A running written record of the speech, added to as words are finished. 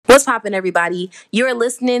What's poppin', everybody? You're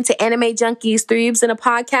listening to Anime Junkies, 3 Weebs in a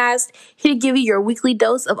Podcast, here to give you your weekly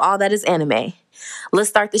dose of all that is anime. Let's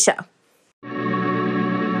start the show.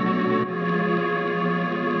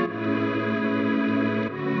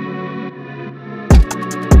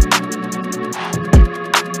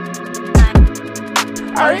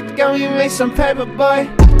 Alright, go you make some paper, boy.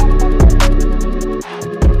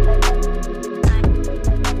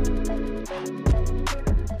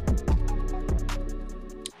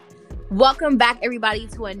 Welcome back, everybody,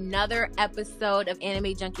 to another episode of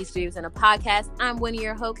Anime Junkies, 3 Weebs in a Podcast. I'm Winnie,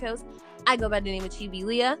 your host. I go by the name of Chibi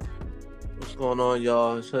Leah. What's going on,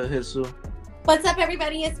 y'all? It's Hisu. What's up,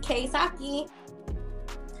 everybody? It's Kei Saki.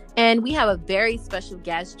 And we have a very special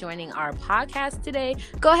guest joining our podcast today.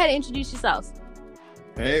 Go ahead and introduce yourselves.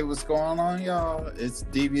 Hey, what's going on, y'all? It's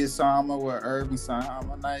Devious Sama with Urban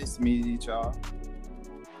Sama. Nice to meet y'all.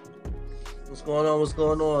 What's going on? What's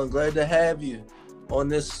going on? Glad to have you on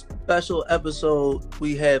this special episode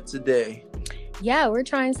we have today. Yeah, we're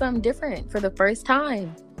trying something different for the first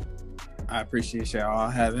time. I appreciate y'all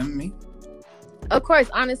having me. Of course,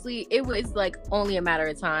 honestly, it was like only a matter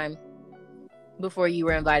of time before you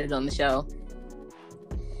were invited on the show.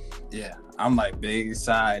 Yeah, I'm like big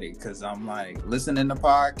excited because I'm like listening to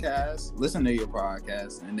your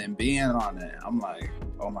podcast, and then being on it, I'm like,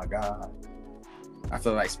 oh my God. I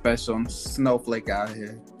feel like special snowflake out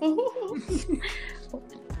here.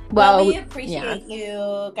 Well, we appreciate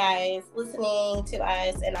you guys listening to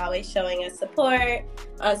us and always showing us support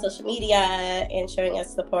on social media and showing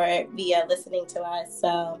us support via listening to us.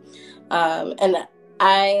 So, and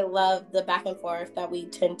I love the back and forth that we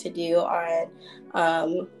tend to do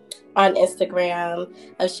on Instagram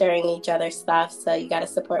of sharing each other's stuff. So you got to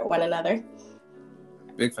support one another.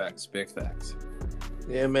 Big facts.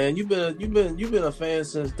 Yeah, man, you've been a fan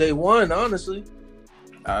since day one, honestly.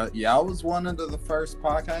 Yeah, I was one of the first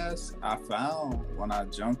podcasts I found when I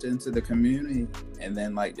jumped into the community, and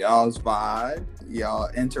then like y'all's vibe, y'all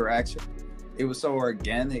interaction, it was so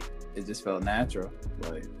organic. It just felt natural.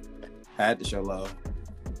 Like, had to show love.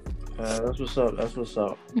 That's what's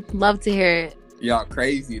up. Love to hear it. Y'all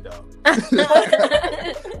crazy though.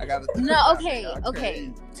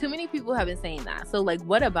 Okay. Too many people have been saying that. So like,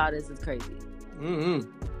 what about us is crazy?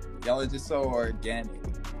 Mm-hmm. Y'all are just so organic.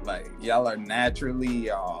 Like, y'all are naturally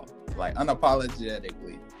y'all, like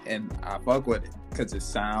unapologetically, and I fuck with it because it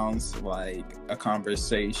sounds like a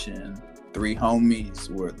conversation 3 homies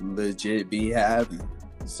would legit be having.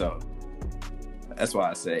 So that's why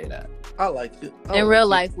I say that. I like it. In real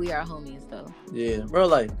life, we are homies, though. Yeah, real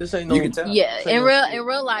life. This ain't no. You can tell. Yeah, in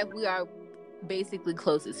real life, we are basically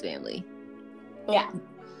closest family. Yeah.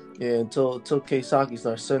 Yeah, until Keisaki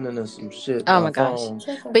starts sending us some shit. Oh my gosh. phone.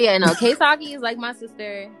 But yeah, no, Keisaki is like my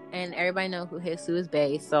sister, and everybody know who Hisu is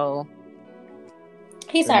bae, so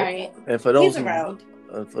he's alright. And for those he's around.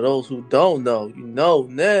 For those who don't know, you know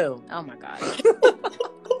now. oh my gosh.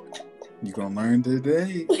 You gonna learn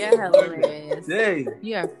today. You're hilarious. Hey.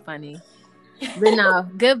 You are funny. But no,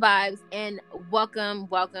 good vibes, and welcome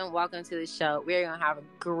to the show. We're gonna have a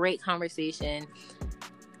great conversation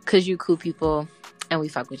because you cool people and we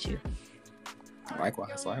fuck with you.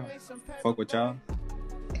 Likewise. Fuck with y'all.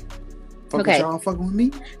 Okay. With y'all, fuck with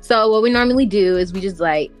me. So what we normally do is we just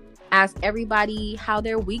like ask everybody how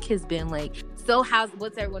their week has been. Like, so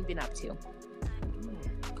what's everyone been up to?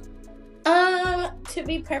 To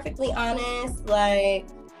be perfectly honest, like,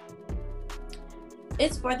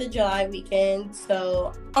 it's 4th of July weekend,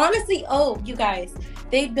 so honestly, you guys,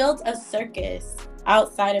 they built a circus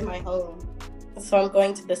outside of my home, so I'm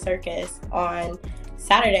going to the circus on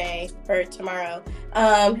Saturday or tomorrow.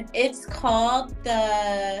 It's called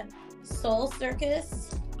the Soul Circus.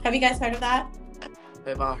 Have you guys heard of that?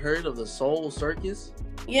 Have I heard of the Soul Circus?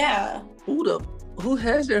 Yeah. Who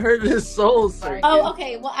hasn't heard of this Soul Circus? Oh,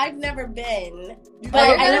 okay. Well, I've never been.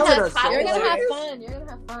 But I know it's You're gonna have popular. fun. You're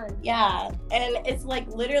gonna have fun. Yeah, and it's like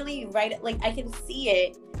literally right, like I can see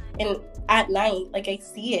it at night, like I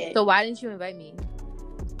see it. So why didn't you invite me?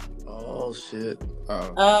 Oh shit.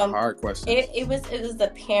 Hard question. It was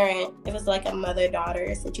the parent. It was like a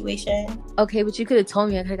mother-daughter situation. Okay, but you could have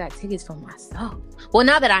told me. I could have got tickets for myself. Well,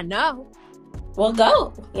 now that I know. Well,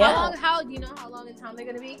 go. Yeah. How do you know how long in time they're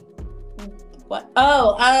gonna be? What?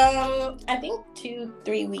 Oh, I think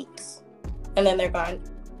 2-3 weeks, and then they're gone.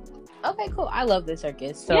 Okay, cool. I love the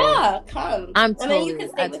circus. So yeah, come. I'm and totally. then you can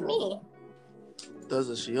stay with me.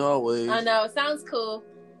 Doesn't she always? I know. Sounds cool.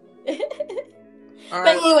 All But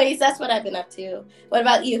right. anyways, that's what I've been up to. What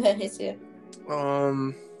about you, Hisu?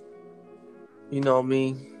 You know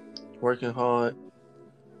me, working hard,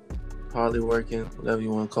 hardly working, whatever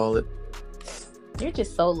you want to call it. You're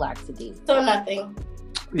just so laxity. So nothing.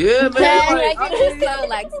 Yeah, man. Man, Like, you're so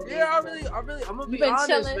like. yeah, I'm gonna be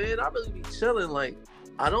honest, man. I really be chilling. Like,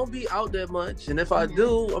 I don't be out that much, and if I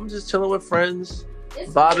do, I'm just chilling with friends,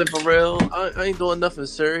 vibing for real. I ain't doing nothing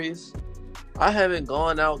serious. I haven't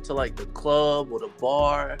gone out to like the club or the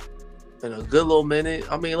bar in a good little minute.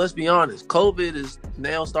 I mean, let's be honest. COVID is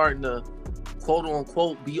now starting to quote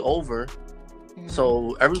unquote be over. Mm-hmm.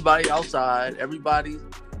 So everybody outside, everybody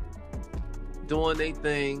doing their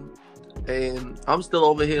thing, and I'm still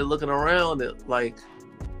over here looking around at like,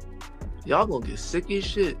 y'all gonna get sick as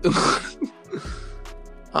shit.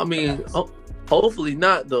 I mean, hopefully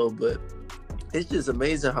not though, but it's just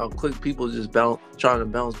amazing how quick people just trying to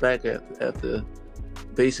bounce back after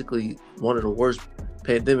basically one of the worst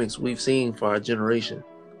pandemics we've seen for our generation.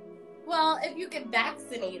 Well, if you get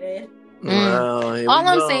vaccinated. Well, all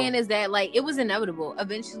I'm saying is that like it was inevitable.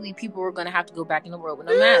 Eventually, people were gonna have to go back in the world with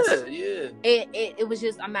no masks. Yeah. It was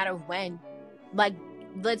just a matter of when. Like,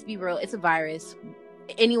 let's be real. It's a virus.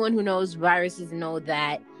 Anyone who knows viruses know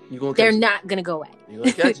that they're not gonna go away. You're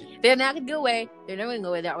gonna catch it. They're not gonna go away. They're never gonna go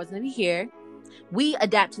away. They're always gonna be here. We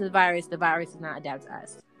adapt to the virus. The virus does not adapt to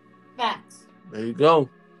us. Facts. There you go.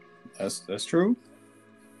 That's true.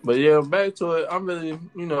 But yeah, back to it. I'm really,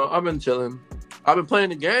 I've been chilling. I've been playing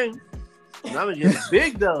the game. And I've been getting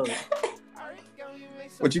big though.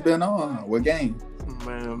 What you been on? What game?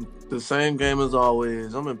 Man, the same game as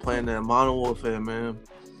always. I've been playing that Modern Warfare, man.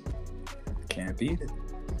 Can't beat it.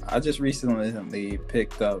 I just recently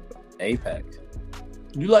picked up Apex.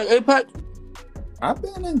 You like Apex? I've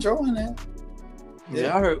been enjoying it.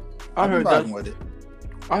 Yeah, I heard that. With it.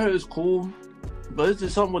 I heard it's cool, but it's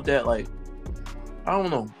just something with that, like, I don't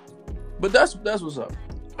know. But that's what's up.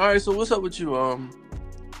 All right, so what's up with you,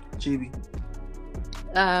 Chibi?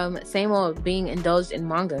 Same old, being indulged in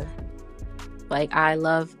manga. Like, I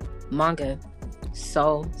love manga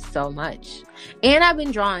so much, and I've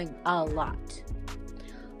been drawing a lot.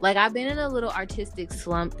 Like, I've been in a little artistic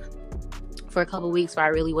slump for a couple weeks where I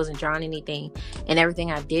really wasn't drawing anything, and everything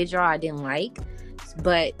I did draw I didn't like.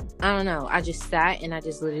 But I don't know, I just sat and I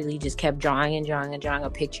just literally just kept drawing a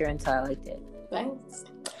picture until I liked it. Nice.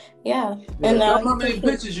 Yeah. And how many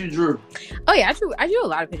pictures you drew? Oh yeah, I drew a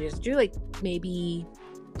lot of pictures.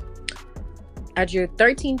 I drew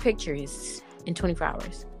 13 pictures in 24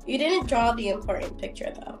 hours. You didn't draw the important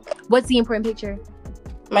picture though. What's the important picture?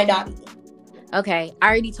 My doggy. Okay, I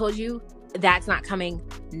already told you that's not coming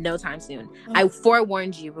no time soon. I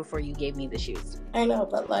forewarned you before you gave me the shoes. I know,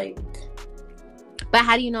 but like... But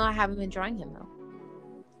how do you know I haven't been drawing him though?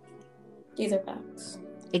 These are facts.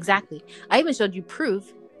 Exactly. I even showed you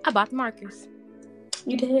proof. I bought the markers.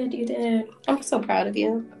 You did. I'm so proud of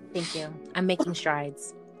you. Thank you. I'm making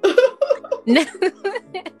strides.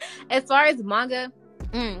 As far as manga,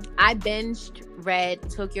 I read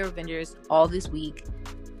Tokyo Revengers all this week,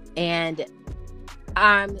 and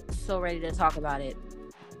I'm so ready to talk about it.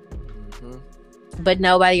 Mm-hmm. But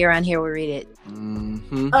nobody around here will read it.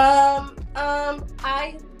 Mm-hmm.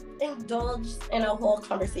 I indulged in a whole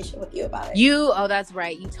conversation with you about it. Oh, that's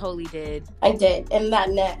right. You totally did. I did, in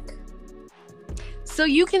that neck. So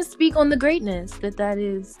you can speak on the greatness that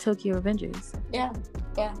is Tokyo Revengers. Yeah,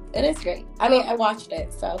 it is great. I mean, I watched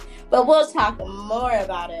it, but we'll talk more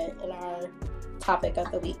about it in our topic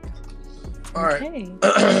of the week. All right.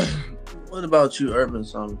 What about you, Urban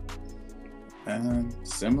Song?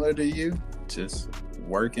 Similar to you, just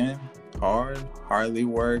working hardly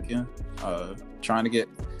working, trying to get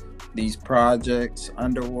these projects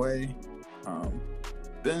underway.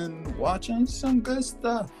 Been watching some good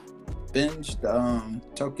stuff. Binged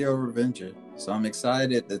Tokyo Revenger, so I'm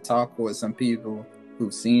excited to talk with some people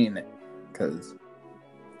who've seen it, because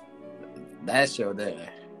that show there.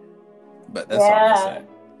 But that's all I'm saying.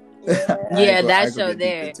 Yeah, that show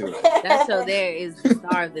there. That show there is the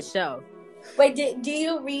star of the show. Wait, do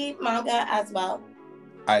you read manga as well?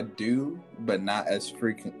 I do, but not as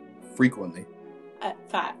frequently.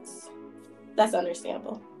 Facts. That's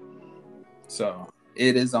understandable. So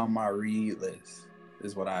it is on my read list,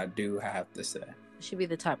 is what I do have to say. It should be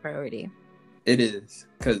the top priority. It is,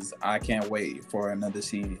 because I can't wait for another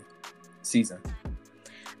season.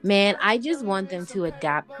 Man, I just want them to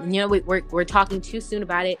adapt. You know, we're talking too soon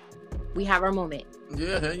about it. We have our moment.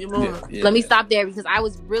 Yeah, your moment. Yeah. Let me stop there because I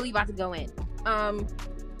was really about to go in.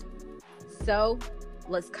 So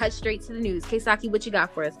let's cut straight to the news. Keisaki, what you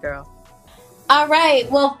got for us, girl? All right.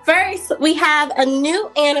 Well, first we have a new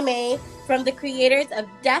anime from the creators of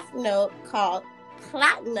Death Note called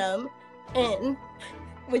Platinum End,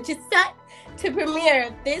 which is set to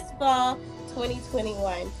premiere this fall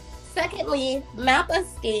 2021. Secondly, Mappa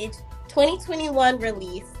Stage 2021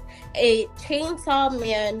 release a Chainsaw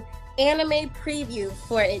Man anime preview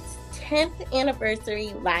for its 10th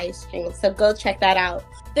anniversary live stream, so go check that out.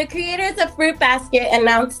 The creators of Fruit Basket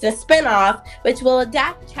announced a spin-off which will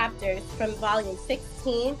adapt chapters from volume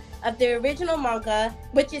 16 of the original manga,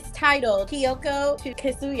 which is titled Kyoko to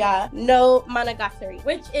Kazuya no Monogatari,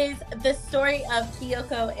 which is the story of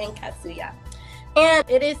Kyoko and Kazuya. And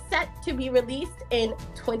it is set to be released in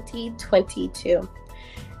 2022.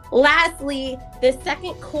 Lastly, the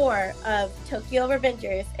second core of Tokyo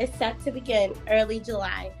Revengers is set to begin early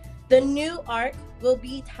July. The new arc will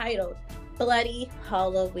be titled Bloody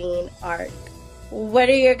Halloween Arc. What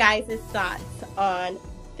are your guys' thoughts on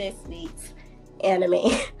this week's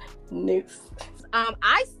anime news?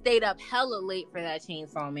 I stayed up hella late for that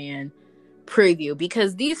Chainsaw Man preview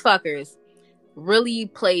because these fuckers really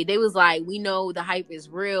played. They was like, we know the hype is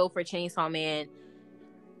real for Chainsaw Man.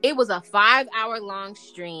 It was a 5-hour long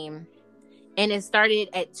stream and it started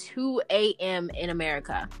at 2 a.m. in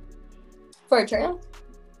America. For a trailer?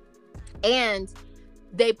 And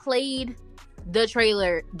they played the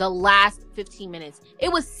trailer the last 15 minutes.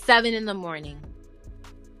 It was 7 in the morning.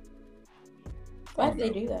 Why did they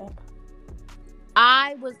do that?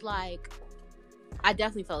 I was like, I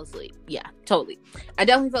definitely fell asleep. Yeah, totally. I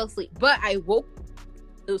definitely fell asleep. But I woke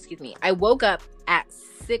up at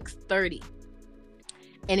 6:30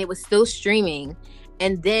 and it was still streaming.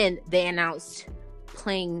 And then they announced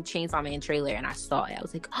playing Chainsaw Man trailer and I saw it. I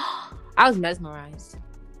was like, oh, I was mesmerized.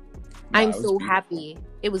 I'm so happy.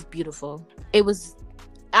 It was beautiful. It was,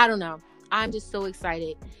 I don't know. I'm just so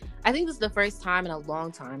excited. I think this is the first time in a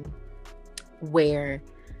long time where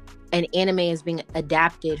an anime is being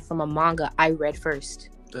adapted from a manga I read first.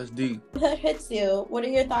 That's deep. Hitsu, what are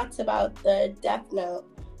your thoughts about the Death Note?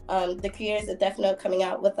 The creators of Death Note coming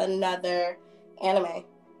out with another anime.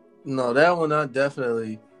 No, that one I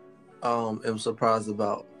definitely am surprised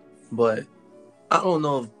about. But I don't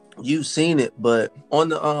know if you've seen it, but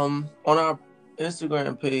on our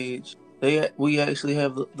Instagram page, we actually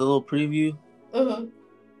have the little preview. Mm-hmm.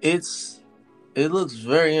 It looks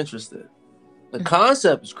very interesting. The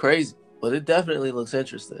concept is crazy, but it definitely looks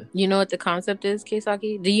interesting. You know what the concept is,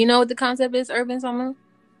 Keisaki? Do you know what the concept is, Urban Summer?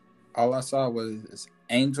 All I saw was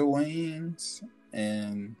angel wings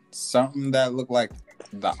and something that looked like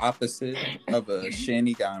the opposite of a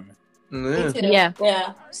Shinigami.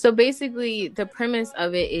 Yeah. So basically, the premise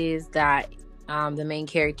of it is that the main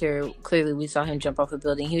character, clearly we saw him jump off a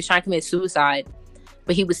building. He was trying to commit suicide,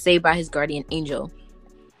 but he was saved by his guardian angel.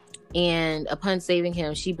 And upon saving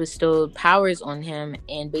him, she bestowed powers on him.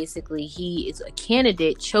 And basically, he is a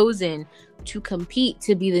candidate chosen to compete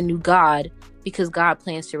to be the new god because God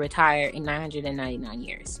plans to retire in 999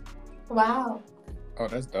 years. Wow. Oh,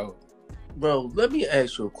 that's dope. Bro, let me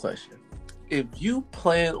ask you a question. If you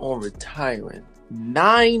plan on retiring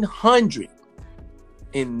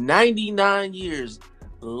 999 years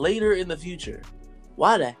later in the future,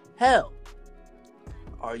 why the hell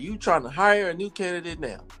are you trying to hire a new candidate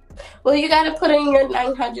now? Well, you got to put in your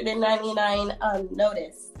 999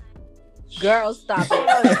 notice. Girl, stop it.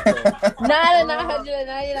 Not a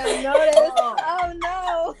 999 notice. Oh,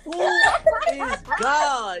 no. Who is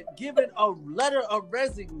God giving a letter of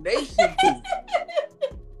resignation to?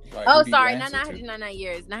 Like, oh, sorry, not 999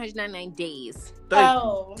 years, 999 days.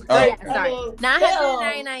 Oh, sorry.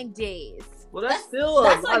 999 days. Well, that's still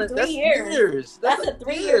that's like 3 years. That's a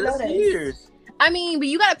 3-year notice. That's years. I mean, but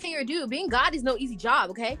you gotta pay your due. Being God is no easy job,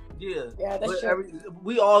 okay? Yeah, that's true.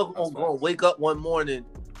 We all gonna wake up one morning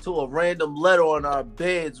to a random letter on our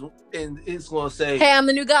beds, and it's gonna say, "Hey, I'm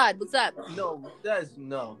the new God. What's up?" No, that's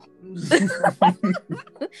no.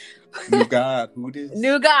 New God, who this?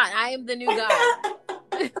 New God. I am the new God.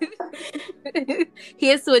 He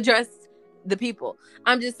has to address the people.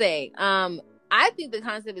 I'm just saying. I think the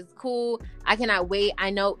concept is cool. I cannot wait. I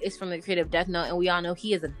know it's from the creator of Death Note, and we all know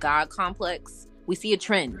he is a god complex. We see a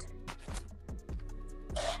trend.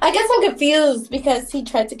 I guess I'm confused because he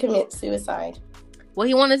tried to commit suicide. Well,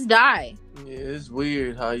 he wanted to die. Yeah, it's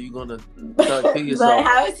weird how you gonna try to kill yourself.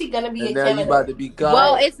 But how is he gonna be? And now you about to be God.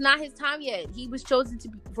 Well, it's not his time yet. He was chosen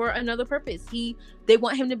for another purpose. They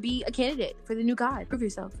want him to be a candidate for the new god. Prove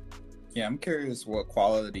yourself. Yeah, I'm curious what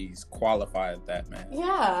qualities qualify that man.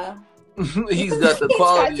 Yeah. He's got the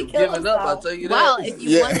quality of giving up, I'll tell you that. Well, if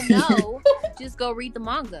you want to know, just go read the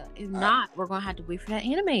manga. If not, we're going to have to wait for that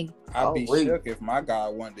anime. I'd be shook if my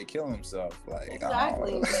God wanted to kill himself. Like,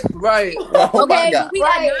 exactly. Right. Okay, but we got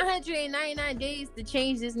 999 days to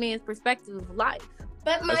change this man's perspective of life.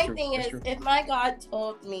 But my thing is, if my God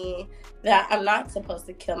told me that I'm not supposed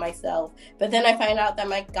to kill myself, but then I find out that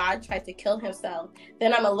my God tried to kill himself,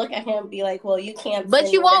 then I'm gonna look at him and be like, well, you can't.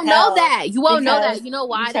 But you won't know that. You won't know that. You know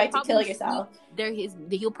why? You tried to kill yourself.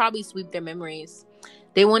 He'll probably sweep their memories.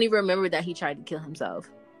 They won't even remember that he tried to kill himself.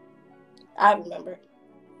 I remember.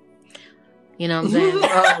 You know what I'm saying?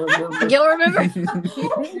 I remember. You'll remember?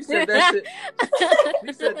 You said that shit.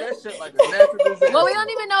 You said that shit like a natural disaster. Well, we don't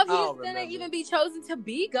even know if he's gonna even be chosen to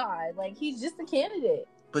be God. Like, he's just a candidate.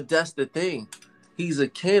 But that's the thing. He's a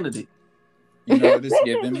candidate. You know what it's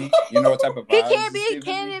giving me? You know what type of vibes He can't be a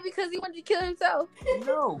candidate because he wanted to kill himself.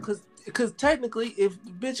 No, because technically, if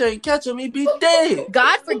the bitch ain't catch him, he'd be dead.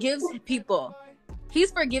 God forgives people.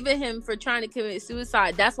 He's forgiven him for trying to commit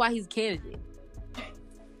suicide. That's why he's a candidate.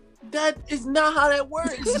 That is not how that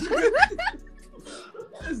works. It's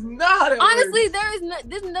not how that Honestly, works.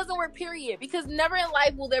 this doesn't work, period. Because never in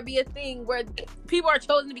life will there be a thing where people are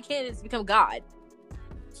chosen to be candidates to become God.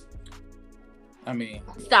 I mean,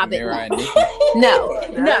 stop it. No.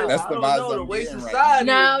 That's the vibes I'm way getting society.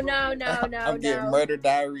 No. I'm getting Murder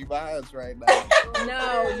Diary vibes right now.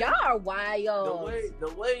 No, y'all are wild. The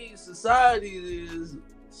way society is,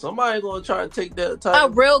 somebody gonna try to take that type. A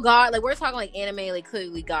real God, like we're talking like anime, like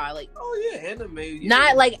clearly God, like oh yeah, anime. Yeah.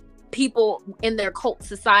 Not like people in their cult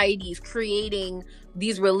societies creating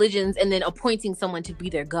these religions and then appointing someone to be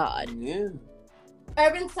their God. Yeah.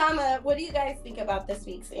 Urban Sama, what do you guys think about this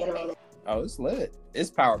week's anime? Oh, it's lit.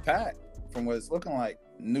 It's power packed from what it's looking like.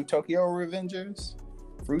 New Tokyo Revengers,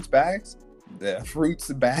 Fruits Basket,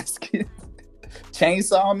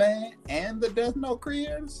 Chainsaw Man, and the Death Note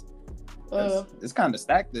creators. It's kind of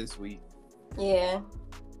stacked this week. Yeah.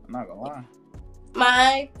 I'm not gonna lie.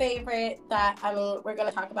 My favorite that, we're going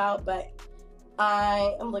to talk about, but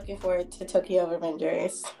I am looking forward to Tokyo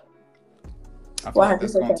Revengers. I feel like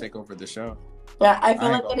that's going to take over the show. Yeah, I feel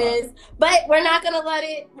like it is. But we're not going to let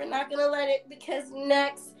it. We're not going to let it because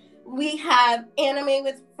next we have Anime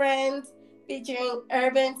with Friends featuring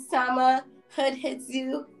Urban Sama, Hood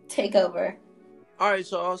Hitsu, Takeover. All right,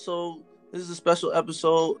 so also, this is a special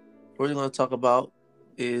episode. What we're going to talk about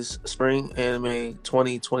is Spring Anime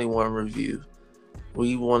 2021 review.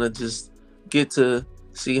 We want to just get to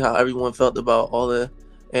see how everyone felt about all the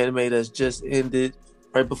anime that's just ended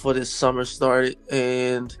right before this summer started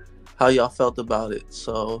and how y'all felt about it.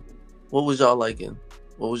 So, what was y'all liking?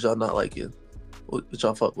 What was y'all not liking? What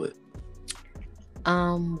y'all fuck with?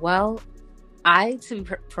 Well,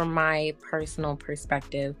 from my personal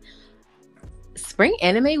perspective, Spring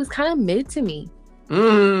Anime was kind of mid to me.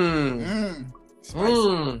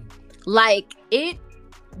 Like, it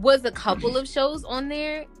was a couple of shows on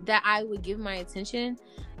there that I would give my attention,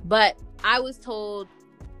 but I was told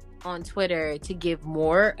on Twitter to give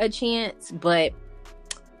more a chance, but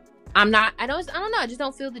I don't know, I just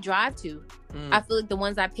don't feel the drive to. I feel like the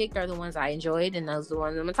ones I picked are the ones I enjoyed, and those are the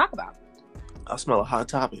ones I'm gonna talk about. I smell a hot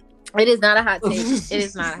topic. It is not a hot take. It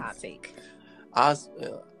is not a hot take. I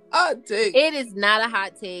smell a hot take. It is not a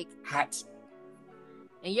hot take. Hot.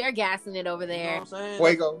 And you're gassing it over there. You know what I'm saying?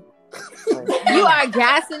 Fuego. You are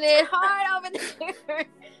gassing it hard over there.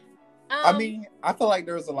 I feel like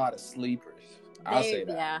there's a lot of sleepers. I'll say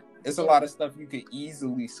that. Yeah. It's a lot of stuff you could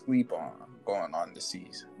easily sleep on going on this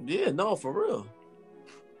season. Yeah, no, for real.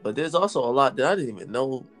 But there's also a lot that I didn't even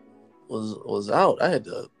know was out. I had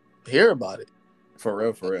to hear about it. For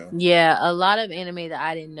real. Yeah, a lot of anime that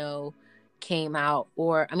I didn't know came out,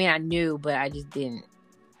 I knew, but I just didn't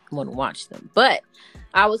want to watch them. But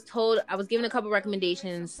I was given a couple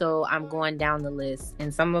recommendations, so I'm going down the list,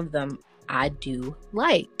 and some of them I do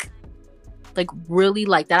like really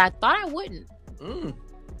like that I thought I wouldn't.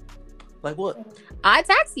 Like what? I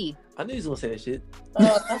Taxi. I knew he was gonna say that shit.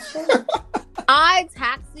 I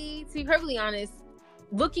Taxi, to be perfectly honest,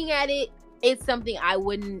 looking at it, it's something I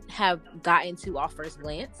wouldn't have gotten to off first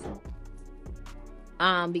glance.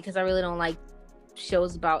 Because I really don't like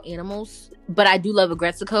shows about animals. But I do love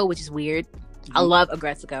Agretsuko, which is weird. I love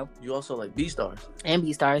Agretsuko. You also like Beastars. And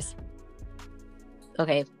Beastars.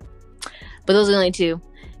 Okay. But those are the only two.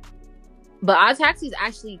 But Odd Taxi is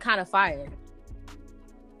actually kind of fire.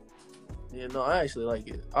 Yeah, no, I actually like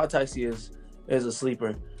it. Odd Taxi is a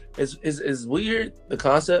sleeper. It's weird, the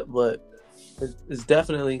concept, but it's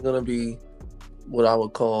definitely gonna be what I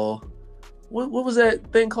would call what was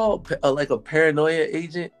that thing called? Like a paranoia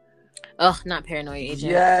agent? Oh, not paranoia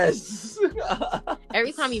agent. Yes.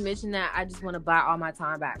 Every time you mention that, I just want to buy all my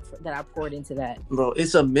time back that I poured into that. Bro,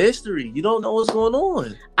 it's a mystery. You don't know what's going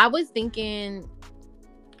on. I was thinking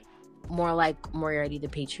more like Moriarty the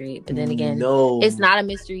Patriot. But then again, no, it's not a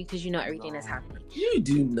mystery because you know everything that's happening. You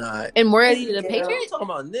do not. And Moriarty the Patriot? I'm talking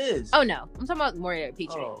about this. Oh no, I'm talking about Moriarty the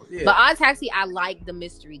Patriot. Oh, yeah. But Odd Taxi, I like the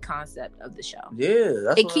mystery concept of the show.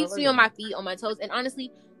 Yeah, it keeps me on my feet, on my toes, and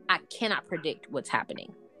honestly, I cannot predict what's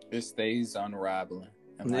happening. It stays unraveling,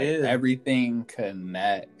 and like everything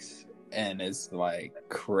connects, and it's like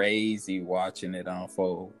crazy watching it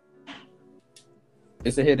unfold.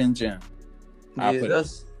 It's a hidden gem.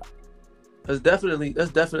 That's definitely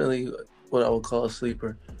what I would call a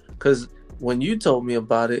sleeper. Because when you told me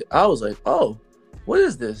about it, I was like, "Oh, what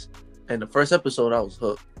is this?" And the first episode, I was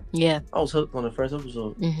hooked. Yeah, I was hooked on the first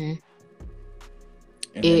episode. Mm-hmm.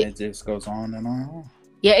 And then it just goes on and on.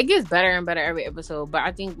 Yeah, it gets better and better every episode. But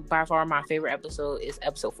I think by far my favorite episode is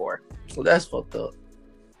episode 4. Well, that's fucked up.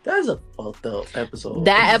 That's a fucked up episode.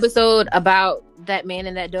 That episode about that man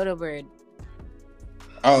and that dodo bird.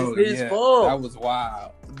 Oh, his fault. That was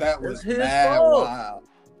wild. That was his fault. Wild.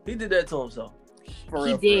 He did that to himself.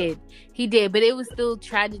 He did, but it was still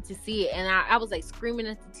tragic to see it. And I was like screaming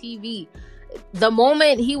at the TV. The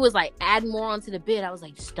moment he was like adding more onto the bed, I was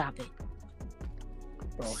like, stop it.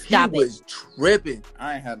 Bro, he was tripping.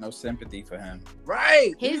 I ain't had no sympathy for him.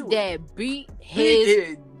 Right. His dad beat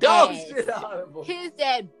his dog shit out of him. His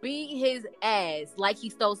dad beat his ass like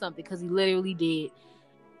he stole something, because he literally did.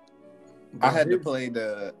 I had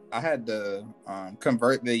to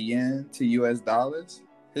convert the yen to US dollars.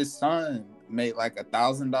 His son made like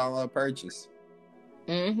 $1,000 purchase.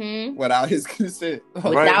 Mm-hmm. Without his consent.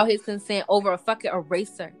 Without his consent, over a fucking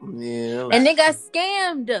eraser. Yeah. And they got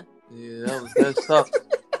scammed. Yeah, that sucks.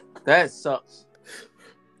 That sucks.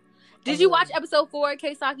 Did you watch episode 4,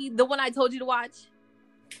 Keisaki? The one I told you to watch?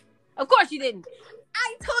 Of course you didn't.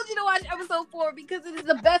 I told you to watch episode 4 because it is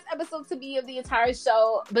the best episode to me of the entire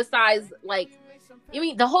show. Besides, like, I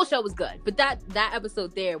mean, the whole show was good, but that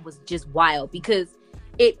episode there was just wild because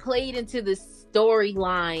it played into the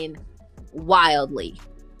storyline wildly.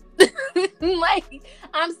 Like,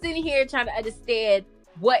 I'm sitting here trying to understand,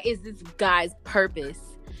 what is this guy's purpose?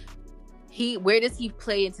 Where does he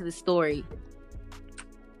play into the story?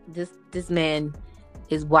 This man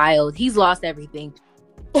is wild. He's lost everything.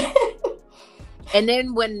 And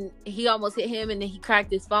then when he almost hit him and then he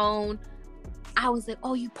cracked his phone, I was like,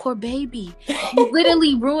 oh, you poor baby. You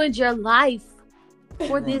literally ruined your life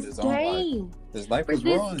for this game. His life was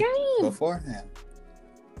ruined beforehand.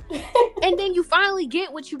 And then you finally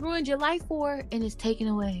get what you ruined your life for, and it's taken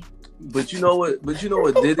away. But you know what did it? You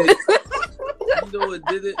know what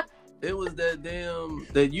did it? It was that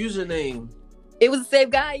username. It was the same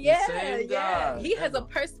guy, yeah. The same guy. He has a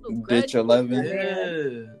personal grudge. Bitch 11.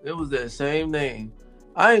 Yeah, it was that same name.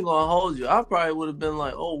 I ain't gonna hold you. I probably would have been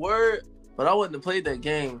like, oh, word. But I wouldn't have played that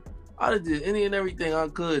game. I'd have did any and everything I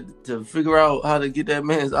could to figure out how to get that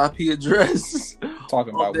man's IP address.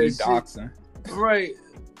 Talking about we doxing. Right.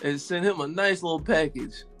 And send him a nice little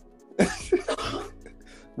package.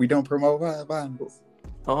 We don't promote violence.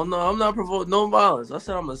 Oh, no, I'm not promoting no violence. I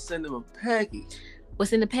said I'm going to send him a package.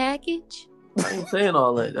 What's in the package? I ain't saying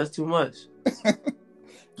all that. That's too much.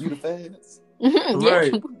 You the feds?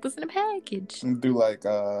 Right. Yeah, what's in the package? Do like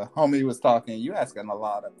homie was talking, you asking a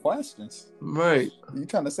lot of questions. Right. You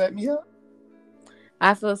trying to set me up?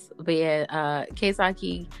 I feel, but yeah,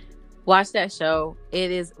 Keisaki, watch that show.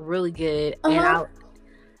 It is really good. And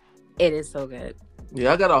it is so good.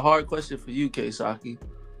 Yeah, I got a hard question for you, Keisaki.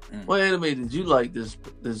 What anime did you like this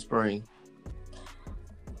spring?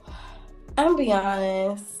 I'm be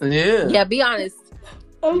honest. Yeah. Yeah, be honest.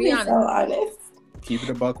 I'm be so honest. Keep it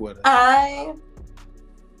a buck with it. I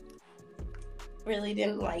really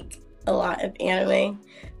didn't like a lot of anime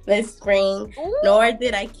this spring, nor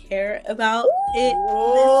did I care about it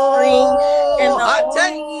this spring. And the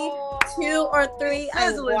only 2 or 3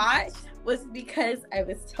 I watched was because I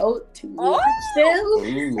was told to watch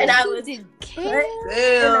them, and I was put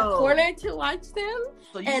in a corner to watch them.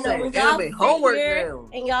 So you and when y'all homework now.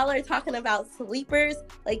 And y'all are talking about sleepers,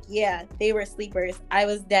 like, yeah, they were sleepers. I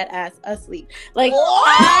was dead ass asleep. Like,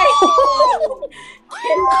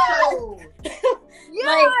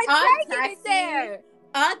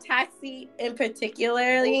 Odd Taxi in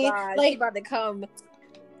particularly, like, about to come.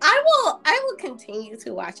 I will continue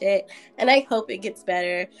to watch it, and I hope it gets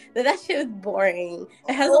better. But that shit is boring.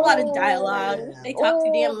 It has a lot of dialogue. They talk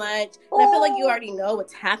too damn much, and I feel like you already know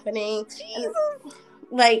what's happening.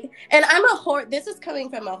 And I'm a horror. This is coming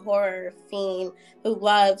from a horror fiend who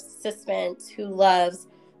loves suspense, who loves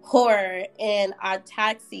horror. And Odd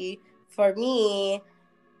Taxi, for me,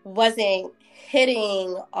 wasn't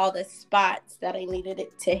hitting all the spots that I needed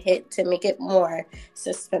it to hit to make it more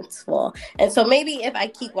suspenseful. And so maybe if I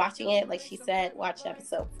keep watching it, like she said, watch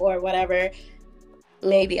episode 4, whatever,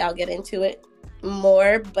 maybe I'll get into it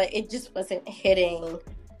more. But it just wasn't hitting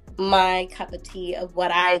my cup of tea of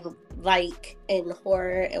what I like in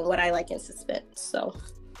horror and what I like in suspense. So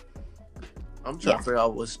I'm trying to figure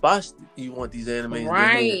out what spots you want these animes.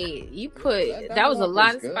 Right. You put that was a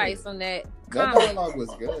lot of spice on that. That dialogue was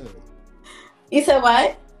good. You said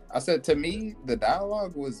what? I said, to me, the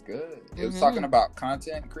dialogue was good. It was talking about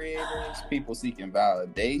content creators, people seeking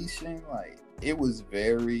validation. Like, it was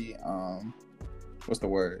very, what's the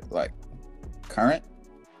word? Like, current?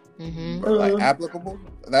 Or, like, applicable?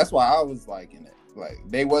 That's why I was liking it. Like,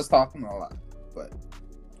 they was talking a lot, but...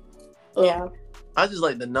 Yeah. I just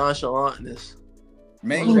like the nonchalantness.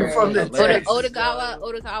 From the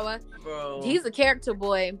Odogawa. Bro. He's a character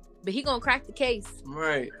boy, but he gonna crack the case.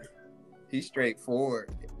 Right. He's straightforward.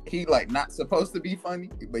 He like not supposed to be funny,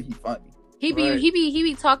 but he funny. He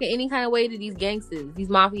be talking any kind of way to these gangsters, these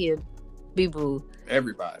mafia people.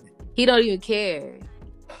 Everybody. He don't even care.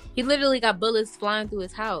 He literally got bullets flying through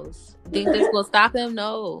his house. Think that's gonna stop him?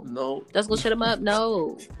 No. That's gonna shut him up?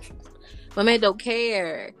 No. My man don't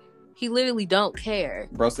care. He literally don't care.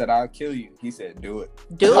 Bro said, "I'll kill you." He said, "Do it."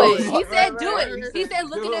 Do it. He said, "Do it." He said,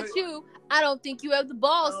 "Looking at you, I don't think you have the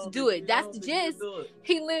balls to do it." That's the gist.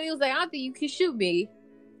 He literally was like, "I don't think you can shoot me,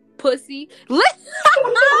 pussy."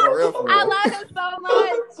 I love him so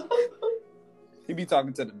much. He be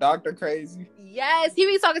talking to the doctor crazy. Yes, he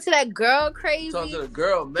be talking to that girl crazy. Talking to the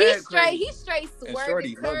girl, man. He straight swerved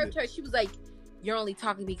and curved her. She was like, "You're only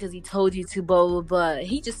talking because he told you to." Blah blah blah.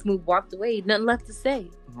 He just smooth walked away. Nothing left to say.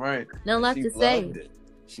 Right. Nothing left to say.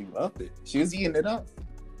 She loved it. She was eating it up.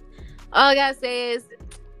 All I gotta say is,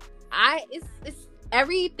 it's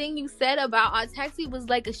everything you said about Otaxi was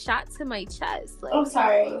like a shot to my chest. Like, I'm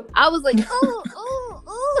sorry. I was like, ooh,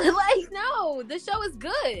 like no, the show is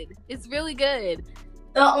good. It's really good.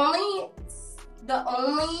 The only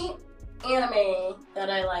anime that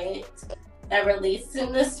I liked that released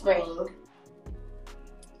in the spring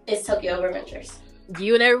is Tokyo Revengers.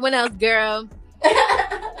 You and everyone else, girl.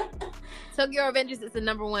 Tokyo Revengers is the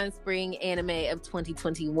 #1 spring anime of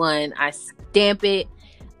 2021. I stamp it.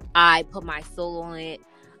 I put my soul on it.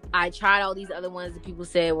 I tried all these other ones that people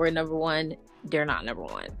said were #1. They're not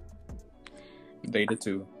 #1. Data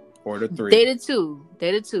 2 or the 3. Data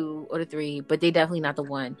 2 or the 3, but they definitely not the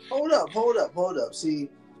one. Hold up. See,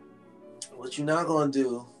 what you're not gonna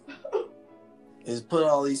do is put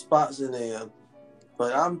all these spots in there.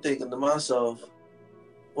 But I'm thinking to myself,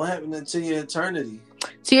 what happened to Your Eternity?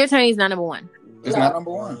 To Your Eternity is not #1. It's not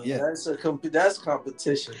 #1. Yeah, that's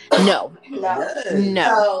competition. No. Yes.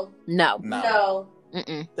 No.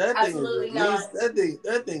 Mm-mm. That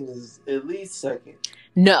thing is at least second.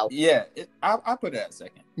 No. Yeah, I put it at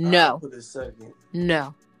second. No. I put it second.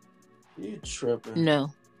 No. You tripping?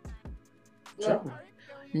 No. Tripping.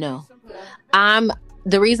 No.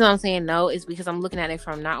 The reason I'm saying no is because I'm looking at it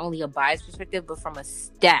from not only a bias perspective, but from a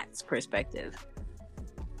stats perspective.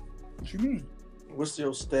 What you mean? What's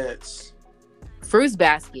your stats? Fruits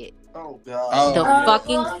Basket. Oh God. The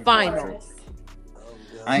fucking final.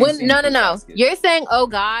 No. You're saying oh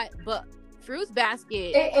God, but Fruits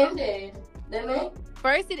Basket. It ended, didn't it?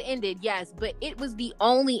 First it ended, yes, but it was the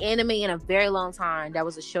only anime in a very long time that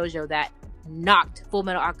was a shoujo that knocked Full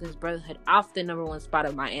Metal Alchemist Brotherhood off the #1 spot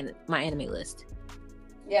of my anime list.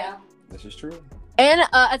 Yeah. This is true. And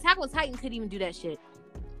Attack on Titan couldn't even do that shit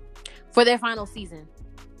for their final season.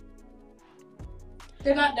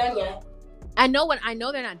 They're not done yet. I know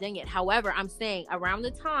they're not done yet. However, I'm saying around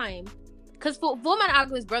the time, because Full Metal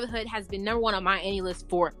Alchemist Brotherhood has been #1 on my anime list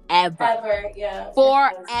forever. Yeah.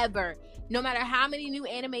 Forever. No matter how many new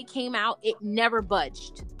anime came out, it never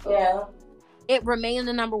budged. Yeah. It remained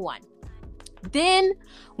the #1. Then,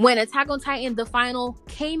 when Attack on Titan, the final,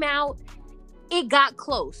 came out, it got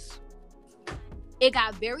close. It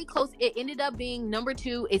got very close. It ended up being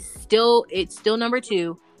 #2. It's still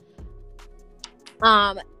 #2.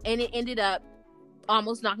 And it ended up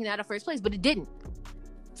almost knocking out of first place, but it didn't.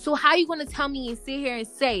 So how are you going to tell me and sit here and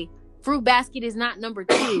say Fruit Basket is not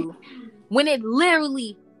 #2 when it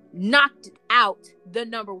literally knocked out the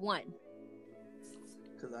 #1?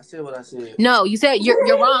 Because I said what I said. No, you said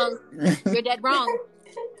you're wrong. You're dead wrong.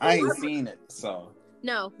 I ain't seen it, so.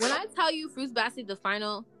 No, when I tell you Fruits Basket the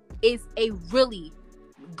final is a really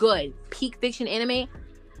good peak fiction anime,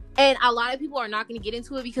 and a lot of people are not going to get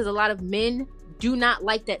into it because a lot of men do not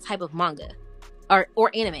like that type of manga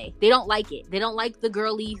or anime. They don't like it. They don't like the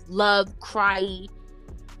girly love cry. They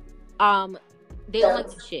don't like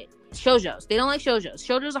the shit. Shoujos. They don't like shoujos.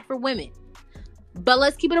 Shoujos are for women. But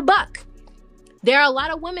let's keep it a buck. There are a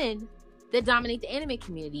lot of women that dominate the anime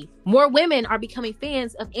community. More women are becoming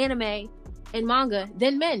fans of anime and manga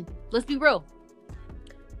than men. Let's be real.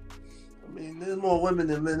 I mean, there's more women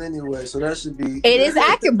than men anyway, so that should be. It is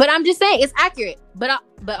accurate, but I'm just saying it's accurate. But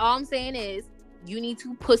all I'm saying is you need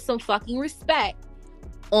to put some fucking respect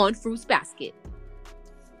on Fruits Basket.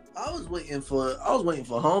 I was waiting for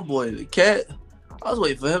Homeboy the cat. I was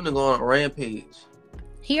waiting for him to go on a rampage.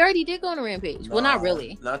 He already did go on a rampage. Well, not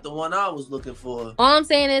really. Not the one I was looking for. All I'm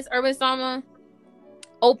saying is, Urban Sama,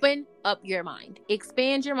 open up your mind.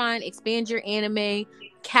 Expand your mind. Expand your anime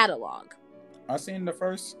catalog. I seen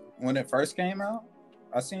when it first came out.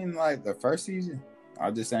 I seen like the first season.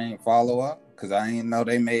 I just ain't follow up because I didn't know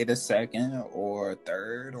they made a second or a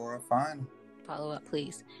third or a final. Follow up,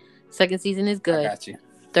 please. Second season is good. I got you.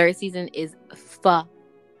 Third season is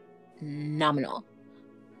phenomenal.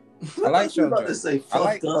 I like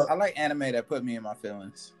JoJo. I like anime that put me in my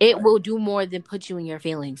feelings. It will do more than put you in your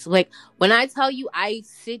feelings. Like when I tell you, I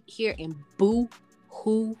sit here and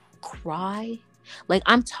boo-hoo cry. Like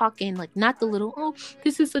I'm talking like not the little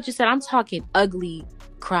this is such a sad. I'm talking ugly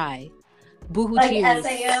cry, boo-hoo like tears.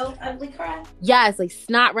 SAO ugly cry. Yeah, it's like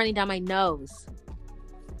snot running down my nose.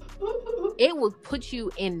 It will put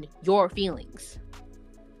you in your feelings.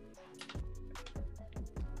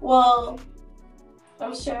 Well,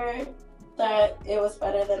 I'm sure that it was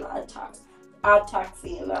better than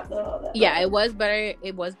Autopsy and not the whole that. Yeah, it was better.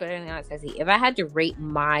 It was better than Autopsy. If I had to rate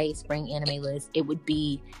my spring anime list, it would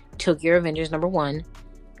be Tokyo Revengers number 1,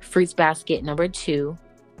 Fruits Basket number 2,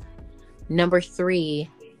 number 3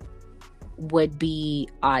 would be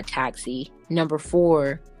Odd Taxi, number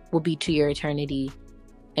 4 would be To Your Eternity,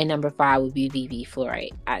 and number 5 would be VV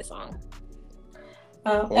Fluorite iSong.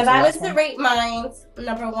 If I was to rate mine,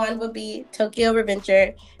 number 1 would be Tokyo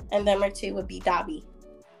Revenger, and number 2 would be Dabi.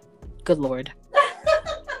 Good Lord.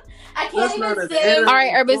 I can't even say. All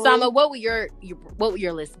right, Urban Sama, what would your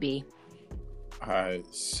list be? All right,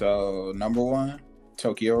 so number 1,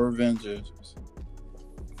 Tokyo Revengers.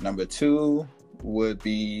 Number 2 would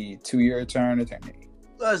be To Your Eternity.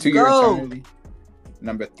 Let's To go. Your Eternity.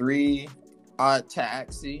 Number 3, Odd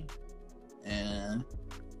Taxi, and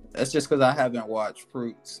that's just because I haven't watched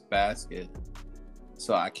Fruits Basket,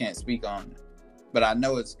 so I can't speak on it. But I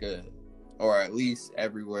know it's good, or at least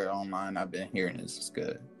everywhere online I've been hearing it's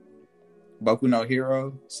good. Boku no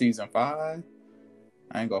Hero season 5.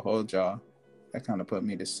 I ain't gonna hold y'all. That kind of put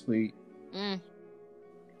me to sleep. It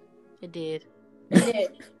did. It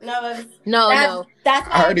did. No. That's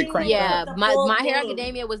I heard it crank. Yeah, My Hero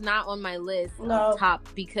Academia was not on my list top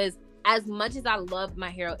because as much as I love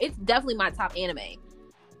My Hero, it's definitely my top anime.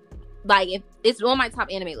 Like, if it's on my top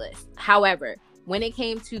anime list. However, when it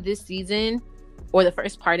came to this season or the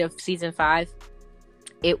first part of season 5,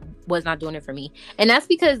 it was not doing it for me. And that's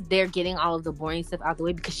because they're getting all of the boring stuff out the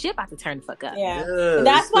way because shit about to turn the fuck up. Yeah.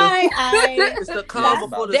 That's why it's the calm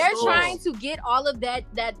before the they're storm. trying to get all of that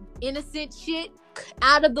innocent shit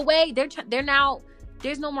out of the way. They're now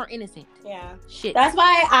there's no more innocent. Yeah. Shit. That's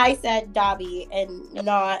why I said Dabi and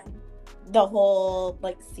not the whole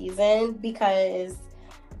season, because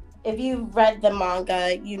if you read the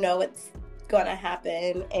manga, you know it's gonna happen,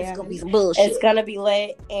 and it's gonna be some bullshit. It's gonna be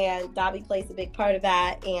lit, and Dabi plays a big part of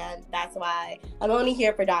that, and that's why I'm only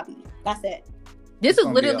here for Dabi. That's it. This is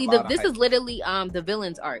literally the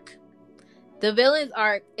villain's arc. The villain's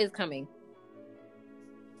arc is coming.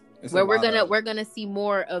 Where we're gonna see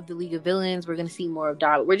more of the League of Villains. We're gonna see more of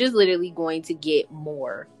Dabi. We're just literally going to get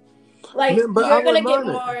more. You're gonna get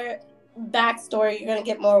more backstory. You're gonna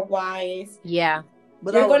get more whys. Yeah.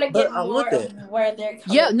 But you're gonna get more of where they're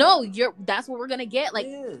coming. Yeah, no, that's what we're gonna get. We're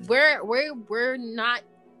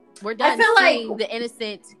done seeing the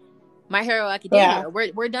innocent My Hero Academia. Yeah.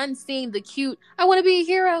 We're done seeing the cute, I want to be a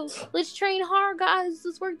hero. Let's train hard, guys.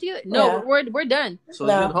 Let's work together. No, we're done. So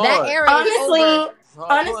that era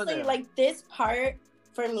honestly, this part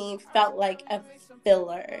for me felt like a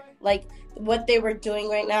filler. Like what they were doing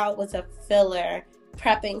right now was a filler,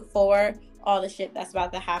 prepping for all the shit that's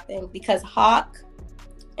about to happen, because Hawk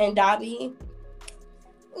and Dabi.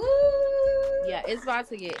 Yeah, it's about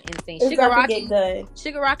to get insane. It's about to get good.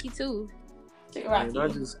 Shigaraki too.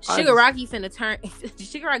 Shigaraki finna turn.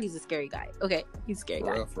 Shigaraki's a scary guy. Okay, he's a scary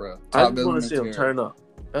guy. For real. I just want to see him turn up.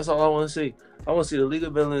 That's all I want to see. I want to see the League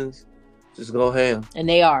of Villains just go ham. And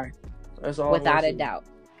they are. That's all. Without a doubt.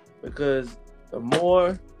 Because the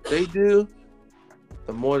more they do,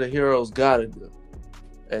 the more the heroes gotta do.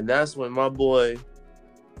 And that's when my boy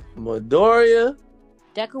Midoriya,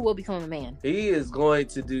 Deku will become a man. he is going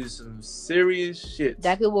to do some serious shit.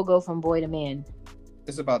 Deku will go from boy to man.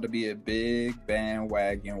 It's about to be a big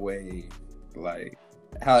bandwagon wave Like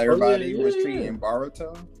how everybody was treating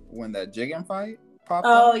Boruto when that Jigen fight popped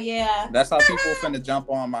up. Oh yeah. That's how people finna jump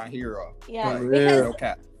on My Hero. Yeah. Like,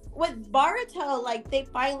 because with Boruto, like they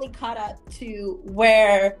finally caught up to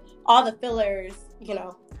where all the fillers, you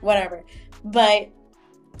know, whatever. But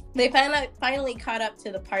they finally caught up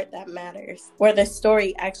to the part that matters, where the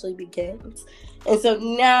story actually begins. And so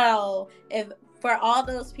now, if for all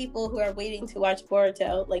those people who are waiting to watch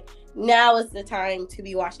Boruto, like now is the time to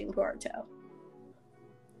be watching Boruto.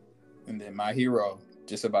 And then My Hero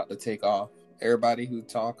just about to take off. Everybody who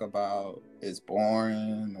talk about it's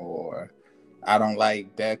boring or I don't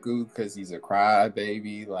like Deku because he's a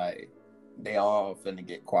crybaby, like they all finna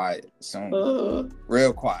get quiet soon.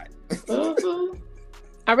 Real quiet.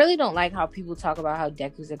 I really don't like how people talk about how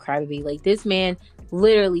Deku's a crybaby. Like, this man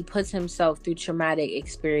literally puts himself through traumatic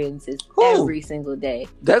experiences every single day.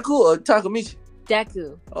 Deku or Takemichi?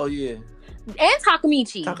 Deku. Oh, yeah. And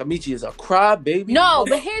Takemichi. Takemichi is a crybaby. No,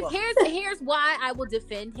 but here's why I will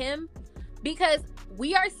defend him. Because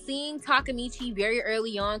we are seeing Takemichi very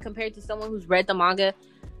early on compared to someone who's read the manga.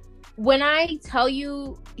 When I tell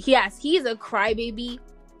you, yes, he's a crybaby,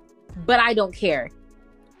 but I don't care.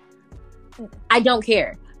 I don't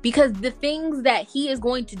care. Because the things that he is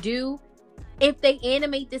going to do, if they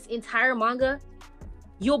animate this entire manga,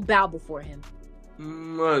 you'll bow before him.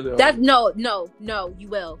 That's no, you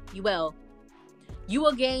will. You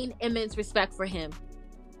will gain immense respect for him.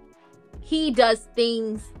 He does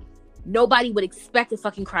things nobody would expect a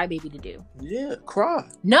fucking crybaby to do. Yeah, cry.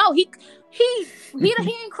 No, he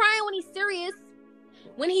ain't crying when he's serious.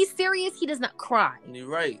 When he's serious, he does not cry. You're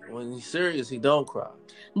right. When he's serious, he don't cry.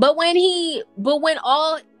 But when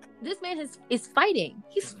this man is fighting.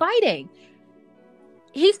 He's fighting.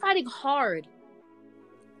 He's fighting hard.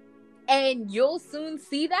 And you'll soon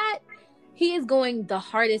see that he is going the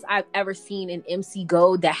hardest I've ever seen an MC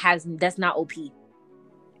go that's not OP.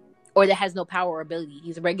 Or that has no power or ability.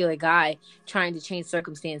 He's a regular guy trying to change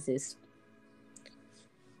circumstances.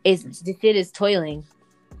 The shit is toiling.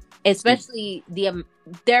 Especially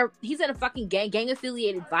he's in a fucking gang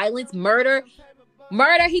affiliated violence, murder.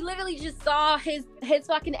 He literally just saw his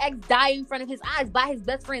fucking ex die in front of his eyes by his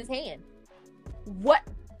best friend's hand. What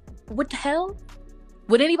the hell?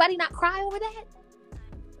 Would anybody not cry over that?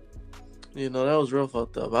 You know, that was real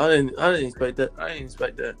fucked up. I didn't expect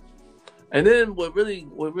that. And then what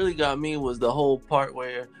really got me was the whole part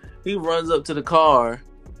where he runs up to the car,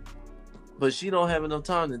 but she don't have enough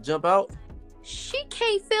time to jump out. She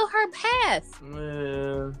can't feel her path.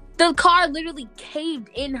 Man. The car literally caved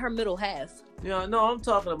in her middle half. Yeah, no, I'm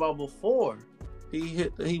talking about before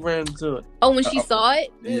he ran into it. Oh, when she saw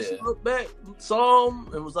it? Yeah, she looked back, saw him,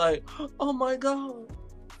 and was like, oh my God.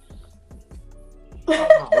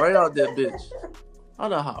 Right out there, bitch. I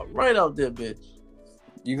know how. Right out there, bitch.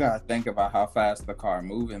 You gotta think about how fast the car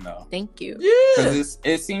moving though. Thank you. Yeah. Because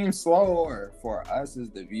it seems slower for us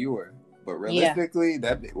as the viewer, but realistically,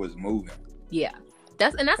 that bit was moving. Yeah.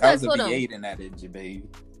 That's what I told him. That was a V8 in that engine, baby.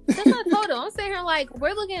 That's what I told him. I'm saying here, like,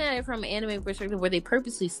 we're looking at it from an anime perspective where they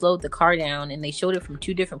purposely slowed the car down and they showed it from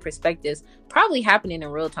two different perspectives, probably happening in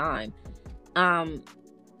real time.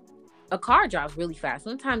 A car drives really fast.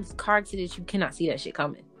 Sometimes car accidents, you cannot see that shit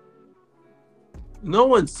coming. No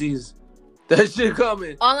one sees that shit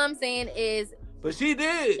coming. All I'm saying is, but she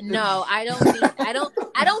did. No, I don't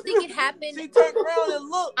think it happened. She turned around and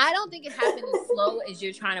looked. I don't think it happened as slow as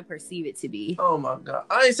you're trying to perceive it to be. Oh my God.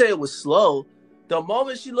 I ain't say it was slow. The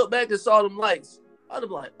moment she looked back and saw them lights, I'd have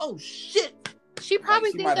been like, oh shit. She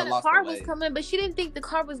probably thinks that a car was coming, but she didn't think the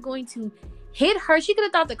car was going to hit her. She could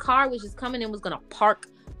have thought the car was just coming and was going to park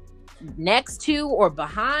next to or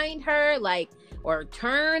behind her, like, or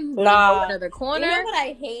turn another corner. You know what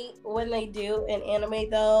I hate when they do in anime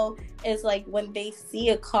though is like when they see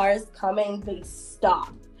a car's coming, they stop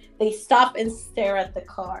and stare at the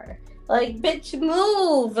car. Like, bitch,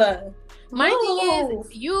 move. My thing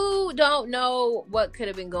is, you don't know what could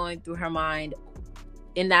have been going through her mind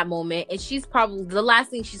in that moment, and she's probably the last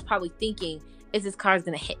thing she's probably thinking is this car's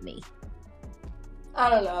gonna hit me. I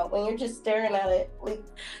don't know. When you're just staring at it, like,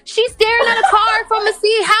 she's staring at a car from a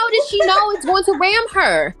seat. How does she know it's going to ram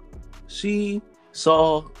her? She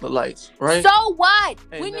saw the lights, right? So what?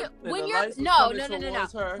 And when you're no.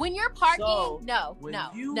 When you're parking, so no.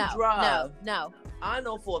 I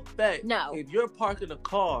know for a fact. No. If you're parking a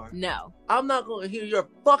car, no, I'm not gonna hear your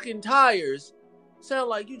fucking tires sound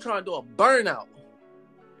like you trying to do a burnout.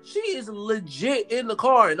 She is legit in the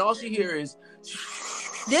car, and all she hears is.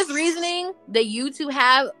 This reasoning that you two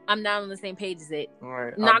have, I'm not on the same page as it. All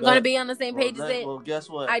right, not going to be on the same page as it. Well,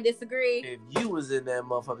 guess what? I disagree. If you was in that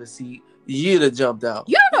motherfucking seat, you'd have jumped out.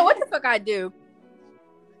 You don't know what the fuck I do.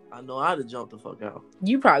 I know how to jump the fuck out.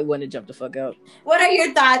 You probably wouldn't have jumped the fuck out. What are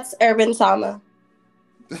your thoughts, Urban Sama?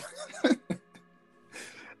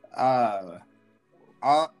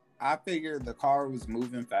 I figured the car was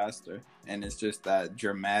moving faster, and it's just that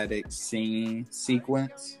dramatic scene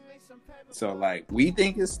sequence. So, like, we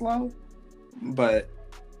think it's slow, but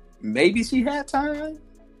maybe she had time,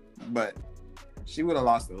 but she would have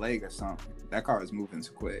lost a leg or something. That car is moving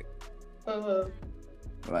too quick.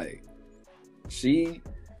 Like,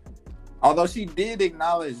 although she did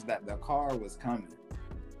acknowledge that the car was coming.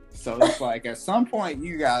 So it's like, at some point,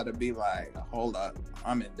 you gotta be like, hold up,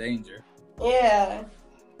 I'm in danger. Yeah.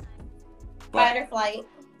 Fight or flight.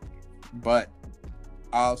 But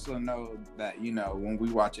I also know that, when we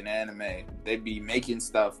watch an anime, they be making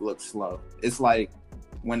stuff look slow. It's like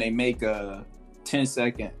when they make a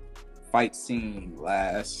 10-second fight scene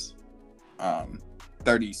last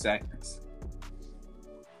 30 seconds.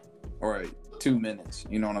 Or 2 minutes.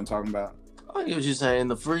 You know what I'm talking about? I get what you're saying.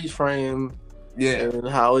 The freeze frame. Yeah. And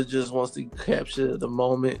how it just wants to capture the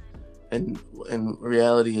moment. And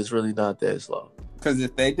reality is really not that slow. Because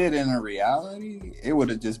if they did it in reality, it would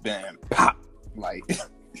have just been pop. Like,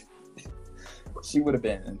 she would have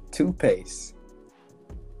been 2 pace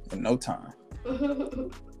in no time.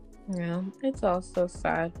 Yeah, it's all so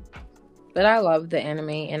sad. But I love the anime,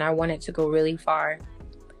 and I want it to go really far.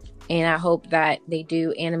 And I hope that they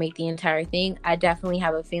do animate the entire thing. I definitely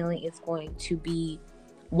have a feeling it's going to be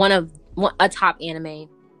a top anime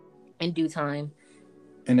in due time.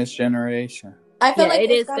 In its generation. I feel like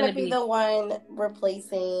it's going to be the one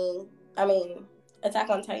replacing, Attack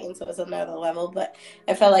on Titan, so it's another level, but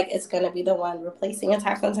I feel like it's going to be the one replacing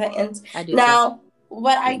Attack on Titans.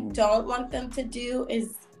 What I don't want them to do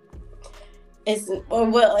is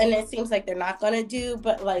and it seems like they're not going to do,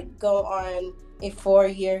 but like go on a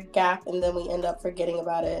 4-year gap and then we end up forgetting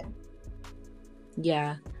about it.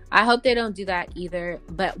 Yeah. I hope they don't do that either,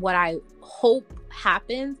 but what I hope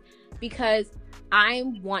happens, because I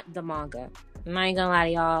want the manga. I'm not even gonna lie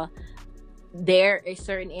to y'all. There are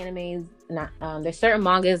certain animes, there's certain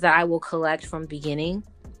mangas that I will collect from beginning,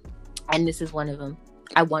 and this is one of them.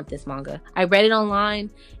 I want this manga. I read it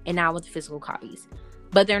online, and now I want the physical copies.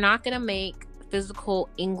 But they're not gonna make physical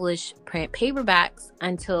English print paperbacks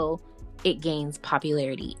until it gains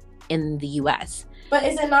popularity in the US. But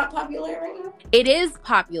is it not popular right now? It is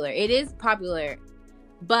popular,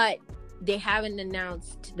 but they haven't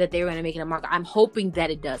announced that they're going to make it a manga. I'm hoping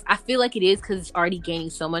that it does. I feel like it is because it's already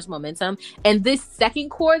gaining so much momentum. And this second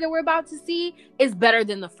core that we're about to see is better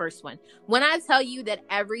than the first one. When I tell you that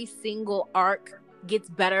every single arc gets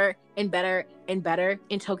better and better and better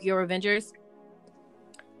in Tokyo Revengers,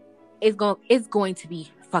 it's going to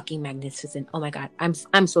be fucking magnificent. Oh my God.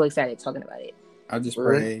 I'm so excited talking about it. I just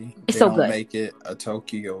pray it's they so don't good. Make it a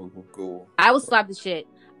Tokyo Ghoul. I will slap the shit.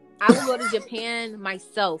 I will go to Japan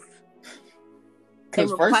myself.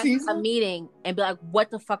 Because first season, a meeting and be like,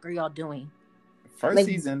 "What the fuck are y'all doing?" First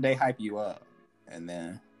season, they hype you up, and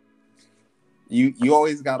then you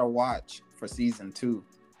always gotta watch for season 2,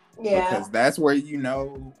 because that's where you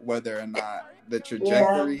know whether or not the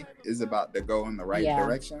trajectory is about to go in the right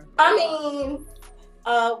direction.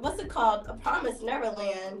 What's it called? A Promised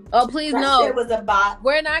Neverland. Oh, please that no! Shit was a bot.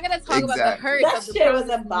 We're not gonna talk about the hurt that of the shit was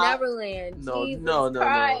Promised a bot. Neverland. No.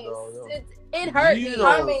 It hurt me.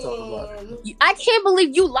 I can't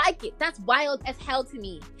believe you like it. That's wild as hell to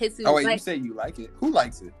me. Jesus. Oh wait, you say you like it? Who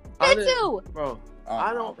likes it? I do, bro.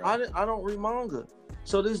 I don't read manga,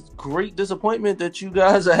 so this great disappointment that you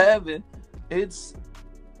guys are having, it's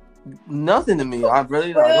nothing to me. I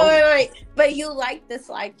really don't. Wait. But you liked the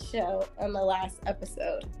slideshow on the last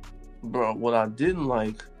episode, bro. What I didn't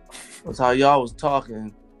like was how y'all was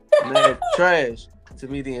talking, man, trash to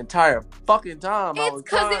me the entire fucking time. It's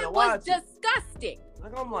because it was disgusting.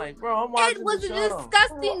 Like, I'm like, bro, I'm watching. It was the show.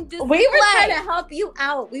 disgusting. We were trying to help you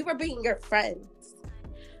out. We were being your friends.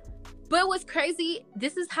 But what's crazy,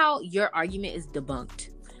 this is how your argument is debunked.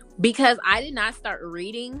 Because I did not start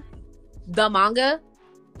reading the manga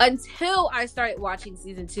until I started watching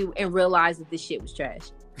season 2 and realized that this shit was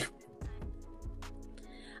trash.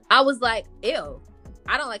 I was like, ew,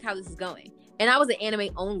 I don't like how this is going. And I was an anime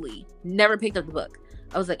only, never picked up the book.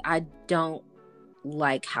 I was like, I don't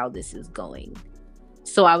like how this is going.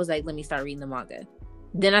 So I was like, let me start reading the manga.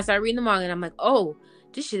 Then I started reading the manga and I'm like, oh,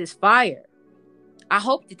 this shit is fire. I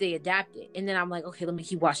hope that they adapt it. And then I'm like, okay, let me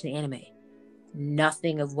keep watching the anime.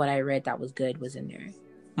 Nothing of what I read that was good was in there.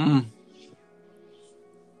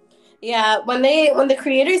 Yeah, when the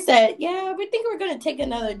creator said, yeah, we think we're going to take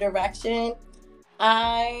another direction,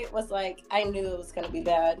 I was like, I knew it was going to be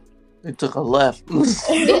bad. It took a left.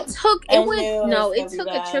 It took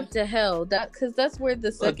a trip to hell. Because that's where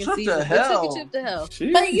the second season. It took a trip to hell.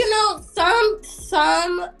 Jeez. But you know,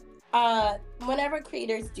 some whenever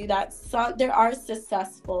creators do that, there are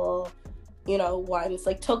successful, you know, ones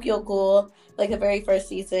like Tokyo Ghoul, like the very first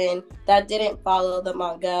season that didn't follow the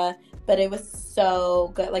manga, but it was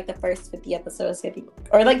so good. Like the first 50 episodes, I think,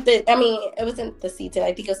 or like it wasn't the season.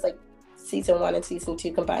 I think it was like season 1 and season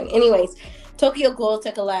 2 combined. Anyways, Tokyo Ghoul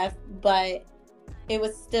took a left, but it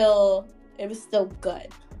was still good.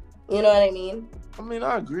 You know what I mean? I mean,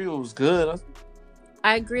 I agree it was good.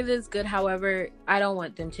 I agree that it's good. However, I don't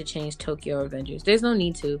want them to change Tokyo Revengers. There's no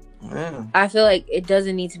need to. Yeah. I feel like it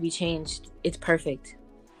doesn't need to be changed. It's perfect.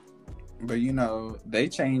 But you know, they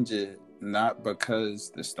change it not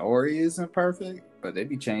because the story isn't perfect, but they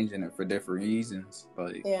be changing it for different reasons.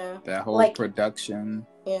 Like that whole production.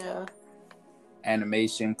 Yeah.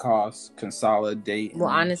 Animation costs, consolidate. Well,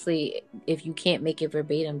 honestly, if you can't make it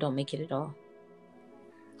verbatim, don't make it at all.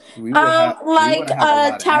 Tower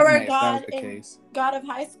God and God of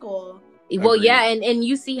High School. Well, yeah, and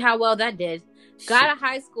you see how well that did. God of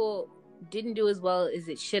High School didn't do as well as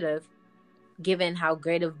it should have, given how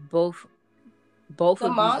great of both of these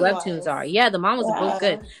webtoons are. Yeah, the mangas are both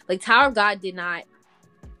good. Like Tower of God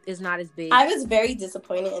is not as big. I was very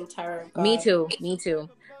disappointed in Tower of God. Me too.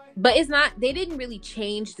 But it's not. They didn't really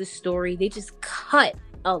change the story. They just cut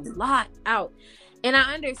a lot out, and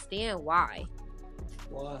I understand why.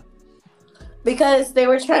 Why? Because they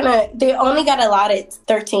only got allotted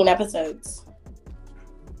 13 episodes.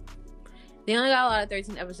 They only got allotted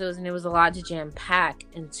 13 episodes, and it was a lot to jam pack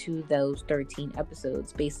into those 13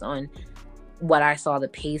 episodes based on what I saw the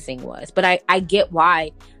pacing was. But I get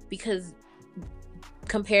why, because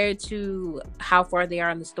compared to how far they are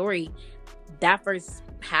in the story, that first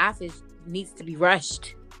half needs to be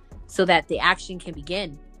rushed so that the action can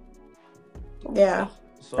begin. Yeah.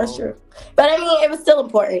 That's true. But I mean, it was still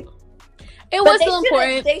important. It was still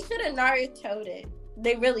important. They should have Naruto'd it.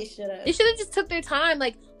 They really should have. They should have just took their time.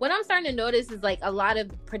 Like, what I'm starting to notice is like a lot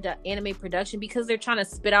of anime production, because they're trying to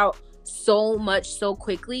spit out so much so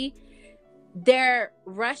quickly, they're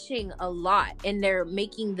rushing a lot and they're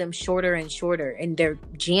making them shorter and shorter, and they're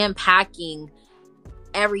jam-packing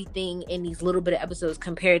everything in these little bit of episodes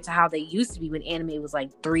compared to how they used to be when anime was like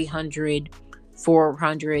 300,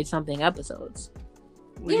 400 something episodes.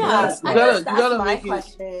 Yeah, you gotta make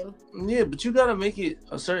it. Yeah, but you gotta make it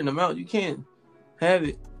a certain amount. You can't have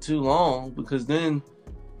it too long, because then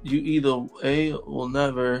you either will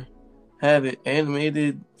never have it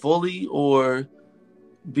animated fully, or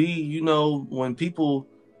B, you know, when people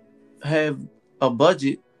have a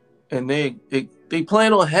budget and they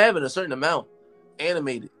plan on having a certain amount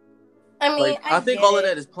animated. I mean, like, I think all of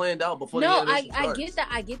that is planned out before. No, I get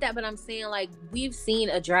that, but I'm saying, like, we've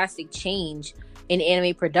seen a drastic change in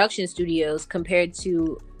anime production studios compared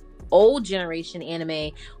to old generation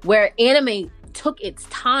anime, where anime took its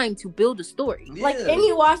time to build a story. Yeah. Like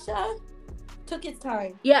Inuyasha took its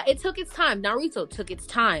time. Yeah, it took its time. Naruto took its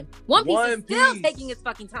time. One Piece is still taking its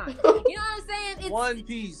fucking time. You know what I'm saying? One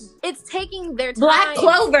Piece. It's taking their time. Black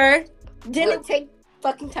Clover didn't take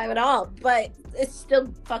fucking time at all, but it's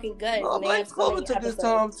still fucking good. No, Black Clover took his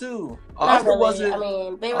time too. Arthur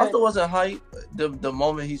wasn't hype the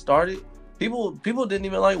moment he started. People didn't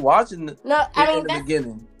even like watching in the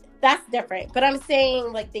beginning. That's different. But I'm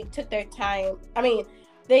saying, like, they took their time. I mean,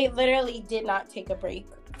 they literally did not take a break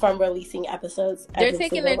from releasing episodes. They're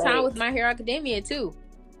taking their time with My Hero Academia too.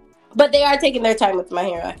 But they are taking their time with My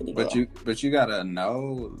Hero Academia. But you gotta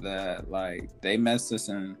know that, like, they messed us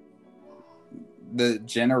in the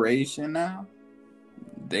generation now.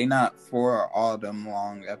 They not for all them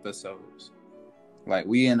long episodes. Like,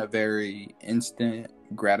 we in a very instant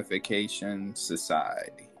gratification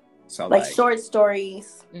society. So like short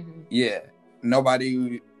stories. Mm-hmm. Yeah.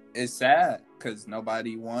 Nobody is sad because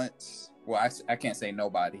nobody wants, well, I can't say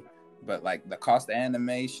nobody, but like the cost of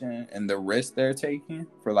animation and the risk they're taking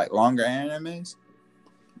for like longer animes,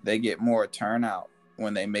 they get more turnout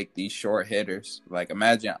when they make these short hitters. Like,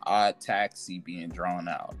 imagine Odd Taxi being drawn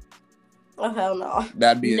out. Oh, hell no.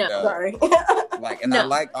 That'd be sorry. Like, and I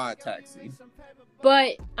like Odd Taxi.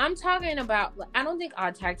 But I'm talking about, I don't think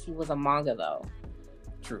Odd Taxi was a manga though.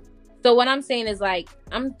 True. So what I'm saying is, like,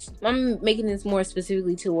 I'm making this more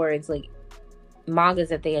specifically towards like mangas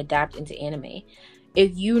that they adapt into anime.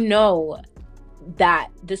 If you know that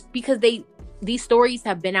because these stories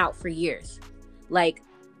have been out for years. Like,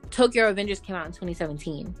 Tokyo Revengers came out in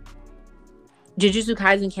 2017. Jujutsu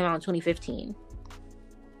Kaisen came out in 2015.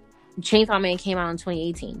 Chainsaw Man came out in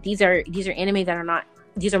 2018. These are anime that are not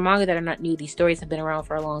these are manga that are not new. These stories have been around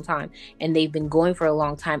for a long time, and they've been going for a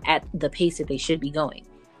long time at the pace that they should be going.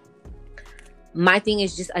 My thing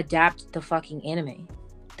is just adapt the fucking anime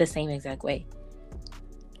the same exact way.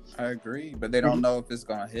 I agree, but they don't know if it's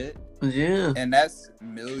gonna hit. Yeah, and that's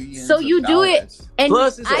millions. So you do it, and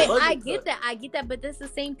plus I get that, but that's the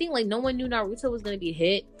same thing. Like, no one knew Naruto was gonna be a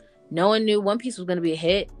hit. No one knew One Piece was gonna be a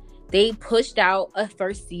hit. They pushed out a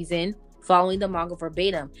first season following the manga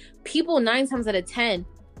verbatim. People 9 times out of 10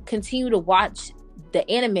 continue to watch the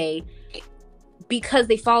anime because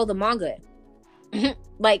they follow the manga.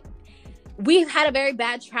 Like, we've had a very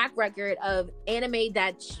bad track record of anime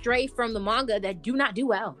that stray from the manga that do not do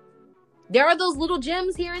well. There are those little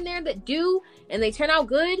gems here and there that do, and they turn out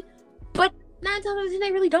good, but 9 times out of 10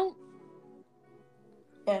 they really don't.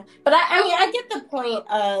 Yeah, but I get the point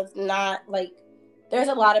of not, like, there's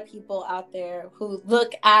a lot of people out there who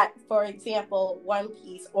look at, for example, One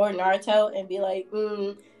Piece or Naruto and be like,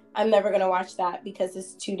 I'm never going to watch that because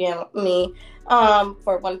it's too damn me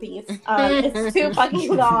for One Piece. It's too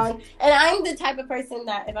fucking long. And I'm the type of person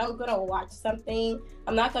that if I'm going to watch something,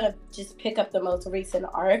 I'm not going to just pick up the most recent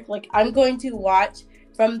arc. Like, I'm going to watch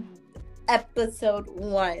from episode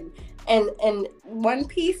 1. And One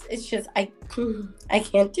Piece, it's just, I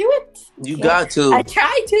can't do it. You got to. I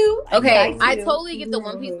try to. Okay, I totally get the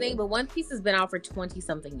One Piece thing, but One Piece has been out for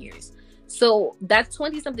 20-something years. So that's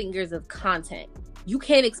 20-something years of content. You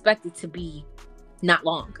can't expect it to be not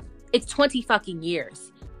long. It's 20 fucking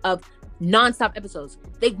years of nonstop episodes.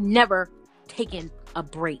 They've never taken a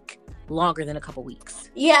break longer than a couple weeks.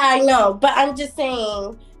 Yeah, I know. But I'm just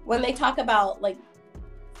saying, when they talk about, like,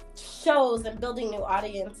 shows and building new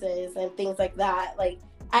audiences and things like that, like,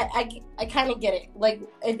 I kind of get it. Like,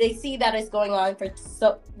 if they see that it's going on for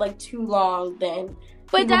too long, then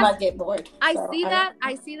people might get bored. I see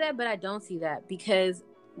that, but I don't see that because,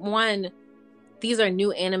 one, these are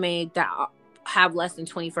new anime that have less than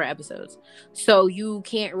 24 episodes. So you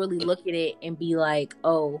can't really look at it and be like,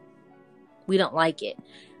 oh, we don't like it.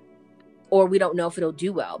 Or we don't know if it'll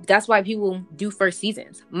do well. That's why people do first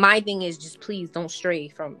seasons. My thing is just please don't stray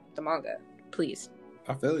from the manga. Please.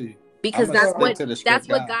 I feel you. Because that's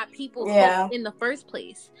what got people hooked in the first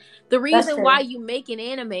place. The reason why you make an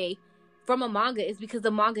anime from a manga is because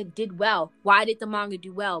the manga did well. Why did the manga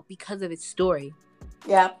do well? Because of its story.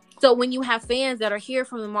 Yeah. So when you have fans that are here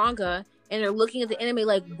from the manga and they're looking at the anime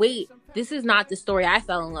like, wait, this is not the story I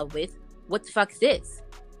fell in love with. What the fuck is this?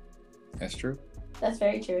 That's true. That's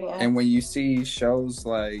very true, yeah. And when you see shows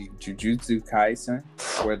like Jujutsu Kaisen,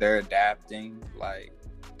 where they're adapting like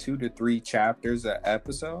 2 to 3 chapters an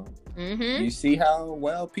episode, you see how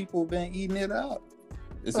well people been eating it up.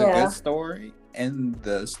 It's a good story, and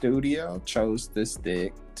the studio chose to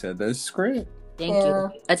stick to the script. Thank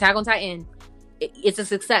you. Attack on Titan, it's a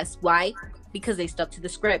success. Why? Because they stuck to the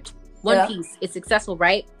script. One Piece, it's successful,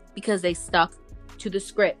 right? Because they stuck to the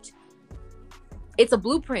script. It's a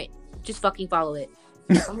blueprint. Just fucking follow it.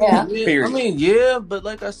 Yeah. But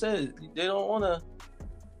like I said, they don't want to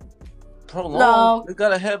prolong. No. They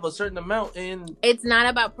gotta have a certain amount, and it's not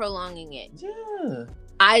about prolonging it.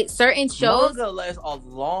 Yeah. Certain shows manga lasts a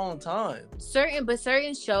long time.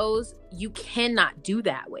 Certain shows you cannot do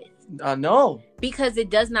that with. I know, because it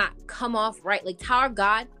does not come off right. Like Tower of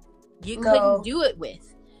God, you couldn't do it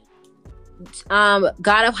with.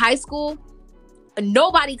 God of High School.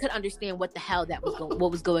 Nobody could understand what the hell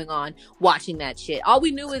what was going on watching that shit. All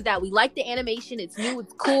we knew is that we liked the animation. It's new,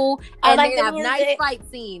 it's cool, and they have nice fight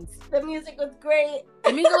scenes. The music was great.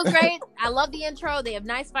 I love the intro. They have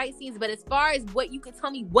nice fight scenes, but as far as what you could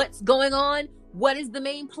tell me what's going on, what is the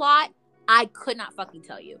main plot, I could not fucking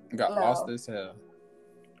tell you. Got lost as hell.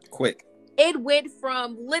 Quick. It went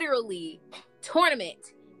from literally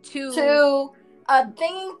tournament to a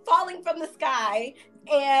thing falling from the sky.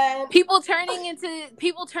 And people turning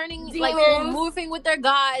demons. Like moving with their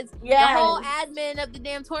gods. Yes. The whole admin of the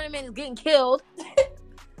damn tournament is getting killed.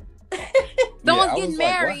 Someone's getting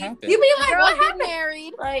married. Like, you mean like what happened?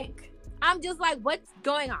 Married. Like, I'm just like, what's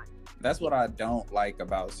going on? That's what I don't like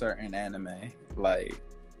about certain anime. Like,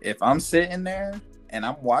 if I'm sitting there and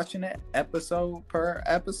I'm watching it episode per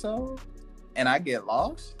episode and I get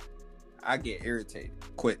lost, I get irritated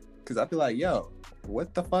quick because I be like, yo,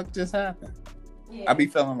 what the fuck just happened? Yeah. I be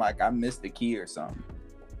feeling like I missed the key or something.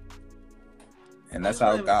 And that's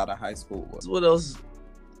how God of High School was. What else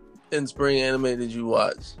in spring anime did you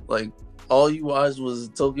watch? Like, all you watched was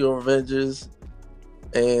Tokyo Revengers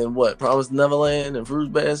and what? Promised Neverland and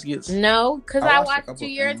Fruit Baskets? No, because I watched To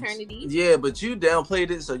Your Eternity. Yeah, but you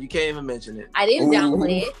downplayed it, so you can't even mention it. I didn't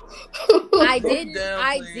downplay it. I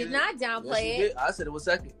did not downplay it. I said it was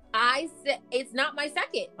second. I said it's not my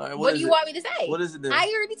second. Right, what do you want me to say? What is it then?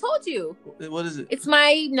 I already told you. What is it? It's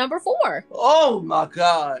my number 4. Oh my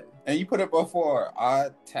God. And you put it before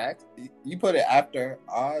Odd Taxi? You put it after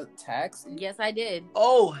Odd Taxi? Yes, I did.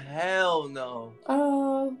 Oh, hell no.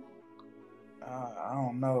 I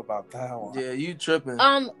don't know about that one. Yeah, you tripping.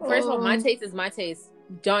 First of all, my taste is my taste.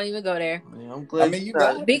 Don't even go there. Man, I'm glad you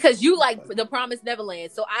got because you like The Promised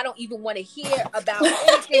Neverland, so I don't even want to hear about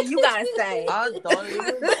anything you guys say. I thought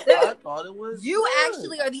it was. You good.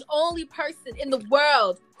 actually are the only person in the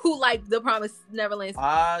world who liked The Promised Neverland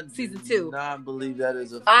season 2. I do not believe that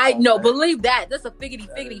is a. I know, believe that. That's a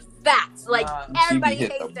figgity fact. Like everybody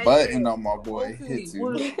hit hates the that button shit. on my boy. Hits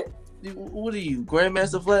you. What are you,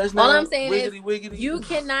 Grandmaster Flash? Now? All I'm saying wiggity. You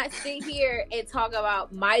cannot sit here and talk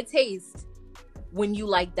about my taste when you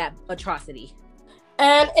like that atrocity.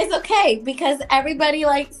 And it's okay because everybody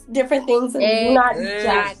likes different things and not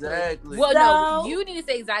exactly. Well, no, you need to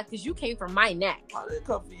say exactly because you came from my neck. I didn't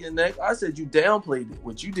come for your neck. I said you downplayed it,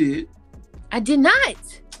 which you did. I did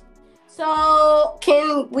not. So,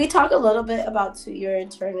 can we talk a little bit about To Your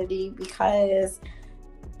Eternity? Because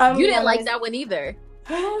you didn't like that one either.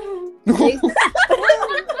 What was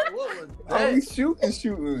that? We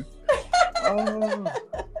shooting. Oh.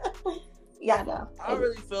 Yeah, no. I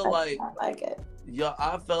really feel like I like it. Y'all.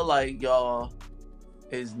 I felt like y'all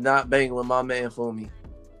is not banging with my man Fumi.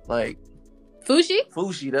 Like Fushi.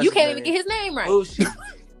 That's you can't even get his name right. Fushi.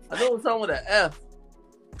 I know it's something with an F.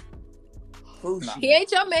 Fushi. He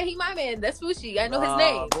ain't your man. He my man. That's Fushi. I know his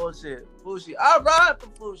name. Bullshit. Fushi. I ride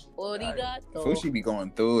for Fushi. Fushi be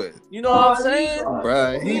going through it. You know what I'm saying,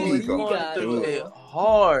 bruh? He be going through it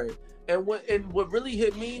hard. And what really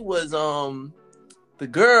hit me was the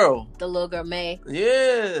girl, the little girl May.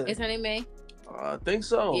 Yeah, is her name May? I think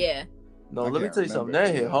so. Yeah. No, let me tell you something.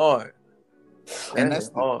 That hit hard. And that's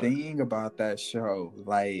the thing about that show.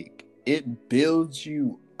 Like, it builds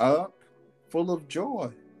you up full of joy.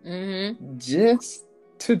 Mm-hmm. Just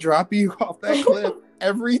to drop you off that cliff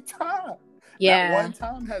every time. Yeah. Not one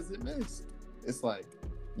time has it missed. It's like,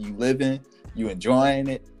 you living, you enjoying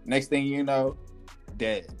it. Next thing you know,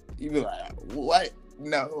 dead. You be like, what?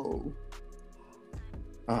 No.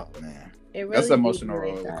 Oh, man. Really that's an emotional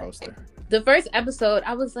roller coaster. The first episode,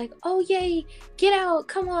 I was like, oh, yay, get out.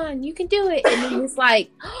 Come on, you can do it. And then it's like,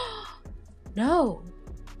 oh, no,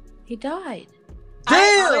 he died. Damn!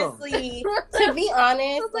 I honestly, to be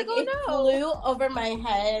honest, like, it flew over my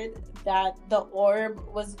head that the orb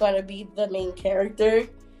was going to be the main character.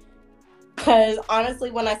 Because honestly,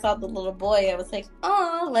 when I saw the little boy, I was like,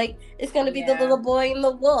 oh, like, it's going to be the little boy and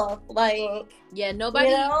the wolf. Like, yeah,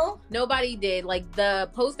 nobody did. Like, the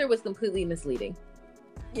poster was completely misleading.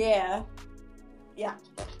 Yeah.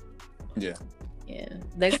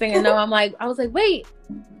 Next thing I know, I was like, wait,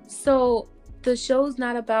 so the show's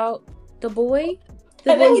not about the boy?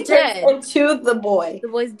 The boy's dead. Into the boy. The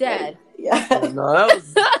boy's dead. Yeah. No, that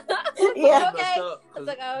was yeah. Okay. I was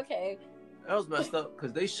like, oh, okay. That was messed up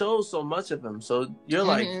because they showed so much of him. So you're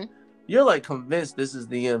like convinced this is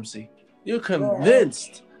the MC. You're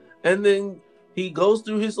convinced, and then he goes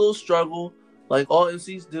through his little struggle like all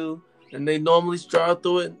MCs do, and they normally struggle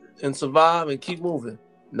through it and survive and keep moving.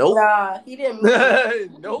 Nope. Nah, he didn't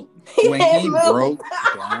move. Nope. When he broke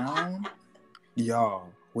down, y'all,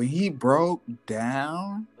 when he broke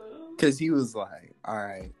down, because he was like, all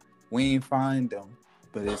right, we ain't find him,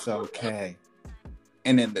 but it's okay.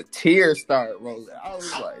 And then the tears started rolling. I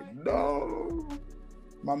was like, no.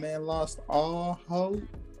 My man lost all hope.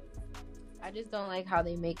 I just don't like how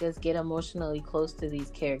they make us get emotionally close to these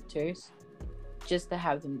characters just to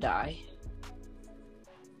have them die.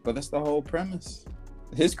 But that's the whole premise.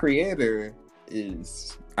 His creator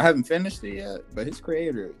is... I haven't finished it yet, but his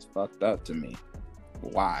creator is fucked up to me.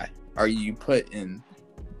 Why are you putting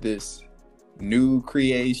this new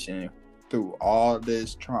creation through all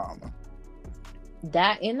this trauma?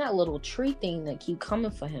 That and that little tree thing that keep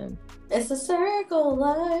coming for him. It's a circle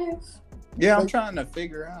life. Yeah, I'm trying to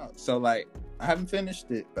figure out. So, like, I haven't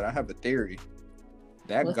finished it, but I have a theory.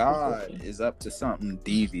 That What's God is up to something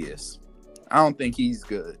devious. I don't think he's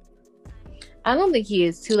good. I don't think he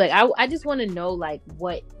is too. Like, I just want to know, like,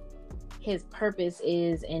 what his purpose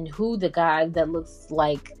is and who the guy that looks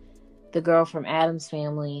like the girl from Addams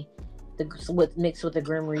Family, mixed with the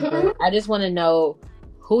Grim Reaper. I just want to know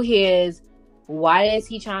who he is. Why is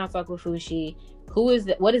he trying to fuck with Fushi? Who is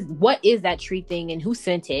that? What is that tree thing? And who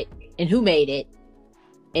sent it? And who made it?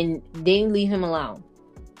 And then leave him alone.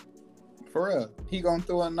 For real, he going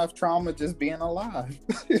through enough trauma just being alive.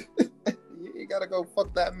 You gotta go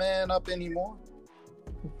fuck that man up anymore.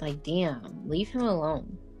 Like, damn, leave him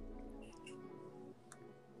alone.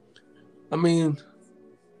 I mean,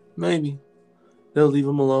 Maybe they'll leave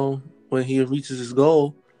him alone when he reaches his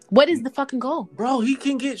goal. What is the fucking goal? Bro, he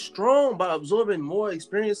can get strong by absorbing more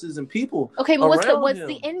experiences and people. Okay, but what's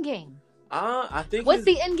the end game? I think what's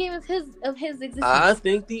the end game of his existence? I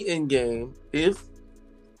think the end game, if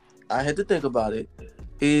I had to think about it,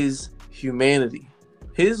 is humanity.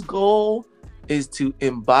 His goal is to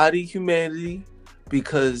embody humanity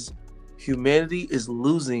because humanity is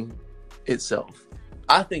losing itself.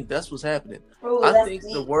 I think that's what's happening. Ooh, I think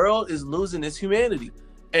the world is losing its humanity,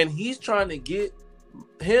 and he's trying to get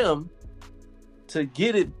him to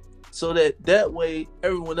get it so that way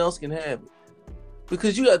everyone else can have it.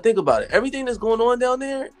 Because you gotta think about it. Everything that's going on down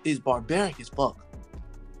there is barbaric as fuck.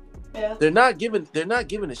 Yeah. They're not giving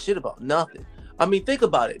a shit about nothing. I mean, think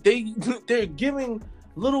about it. They're giving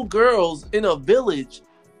little girls in a village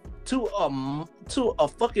to a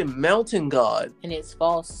fucking mountain god, and it's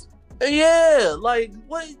false. Yeah, like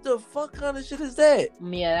what the fuck kind of shit is that?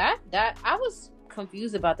 Yeah, that I was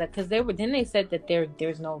confused about that because they said that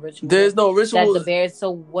there's no ritual. There's no ritual. That the bears.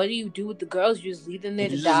 So what do you do with the girls? You just leave them there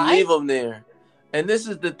to die? Just leave them there. And this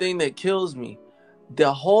is the thing that kills me.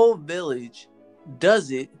 The whole village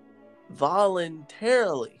does it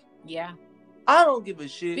voluntarily. Yeah. I don't give a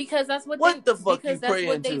shit. Because that's what the fuck you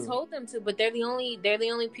praying to? They told them to, but they're the only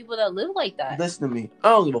people that live like that. Listen to me. I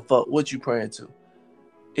don't give a fuck what you praying to.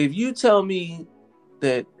 If you tell me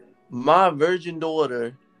that my virgin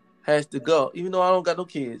daughter has to go, even though I don't got no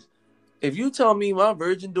kids, if you tell me my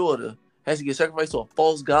virgin daughter has to get sacrificed to a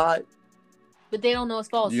false god, but they don't know it's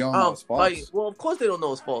false. You don't know it's false. Well, of course they don't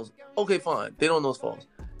know it's false. Okay, fine. They don't know it's false.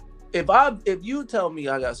 If you tell me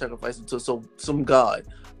I got sacrificed to some god,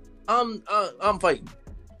 I'm fighting.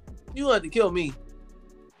 You have to kill me.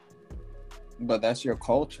 But that's your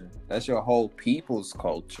culture. That's your whole people's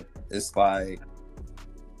culture. It's like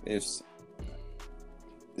it's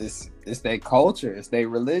their culture. It's their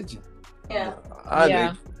religion. Yeah.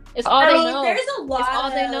 It's all they know. There's a lot. It's all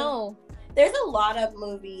they know. There's a lot of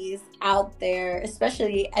movies out there,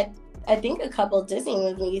 especially I think a couple Disney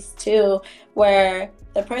movies too, where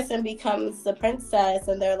the person becomes the princess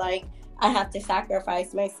and they're like, I have to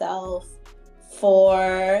sacrifice myself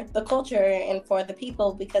for the culture and for the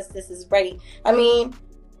people because this is right. I mean,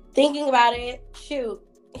 thinking about it, shoot,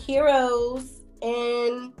 heroes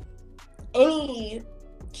in any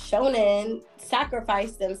shonen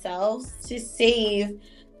sacrifice themselves to save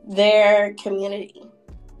their community.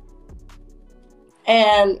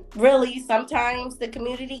 And really, sometimes the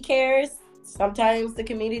community cares, sometimes the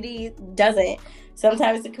community doesn't.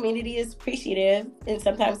 Sometimes the community is appreciative, and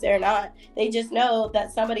sometimes they're not. They just know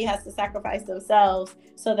that somebody has to sacrifice themselves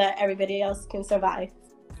so that everybody else can survive.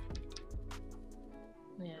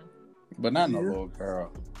 Yeah. But not no little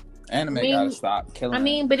girl. Anime gotta stop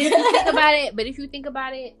killing. But if you think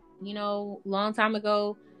about it, you know, long time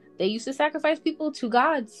ago, they used to sacrifice people to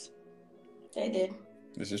gods. They did.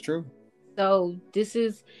 This is true. So this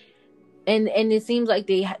is, and it seems like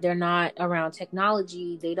they're not around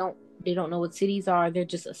technology. They don't know what cities are. They're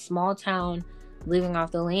just a small town living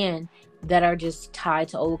off the land that are just tied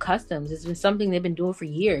to old customs. It's been something they've been doing for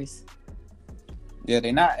years. Yeah,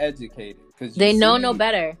 they're not educated because they know no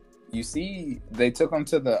better. You see, they took them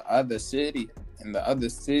to the other city, and the other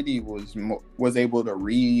city was able to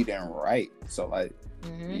read and write. So like,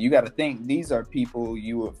 you got to think these are people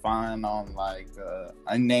you would find on like a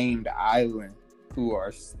unnamed island who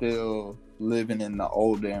are still living in the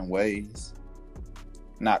olden ways,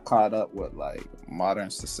 not caught up with like modern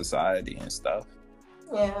society and stuff.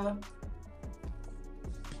 Yeah.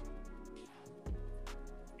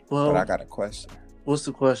 Well, but I got a question. What's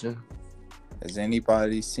the question? Has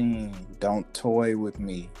anybody seen Don't Toy With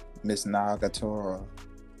Me, Miss Nagatoro?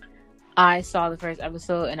 I saw the first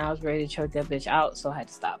episode and I was ready to choke that bitch out, so I had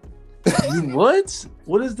to stop. What?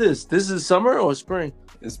 What is this? This is summer or spring?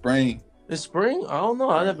 It's spring. It's spring? I don't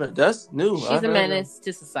know. That's new. She's a menace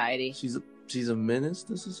to society. She's a menace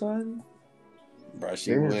to society? Bro,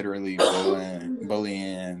 she literally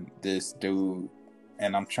bullying this dude,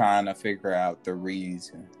 and I'm trying to figure out the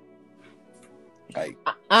reason. Like,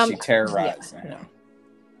 she terrorizing him.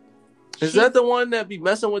 Is that the one that be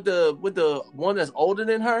messing with the one that's older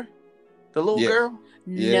than her? The little girl?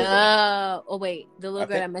 Yeah. No. Oh, wait. The little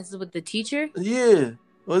girl that messes with the teacher? Yeah.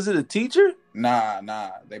 Was it a teacher? Nah.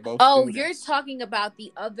 They both. Oh, students. you're talking about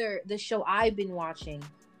the show I've been watching.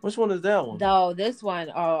 Which one is that one? No, this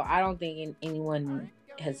one. Oh, I don't think anyone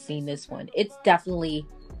has seen this one. It's definitely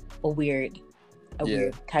a weird type.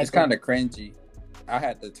 It's kind of cringy. I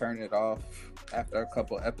had to turn it off after a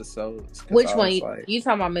couple episodes. Which one? You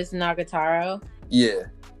talking about Miss Nagatoro? Yeah.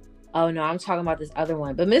 Oh no, I'm talking about this other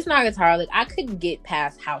one. But Miss Nagatoro, like, I couldn't get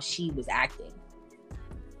past how she was acting.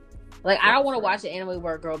 Like, I don't want to watch an anime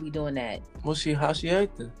where a girl be doing that. Well, how she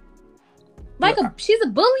acting? Like, she's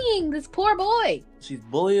bullying this poor boy. She's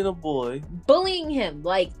bullying a boy. Bullying him,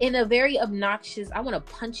 like, in a very obnoxious, I want to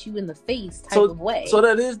punch you in the face type of way. So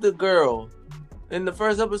that is the girl. In the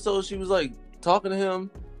first episode, she was, like, talking to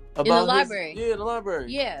him about in the library. Yeah, in the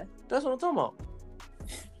library. Yeah. That's what I'm talking about.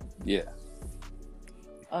 Yeah.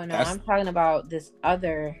 Oh, no, I'm talking about this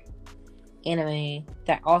other anime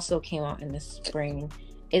that also came out in the spring.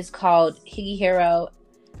 It's called Higihiro.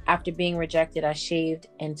 After being rejected, I shaved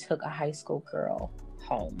and took a high school girl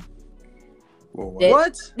home.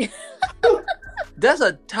 What? That's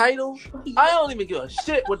a title? I don't even give a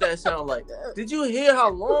shit what that sound like. Did you hear how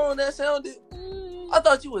long that sounded? I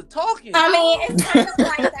thought you was talking. I mean, it's kind of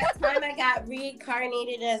like that time I got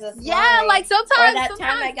reincarnated as a slime. Yeah, like sometimes. Or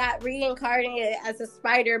time I got reincarnated as a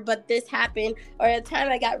spider, but this happened. Or the time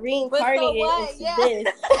I got reincarnated into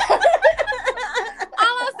this.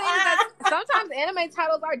 All I'm saying is that sometimes anime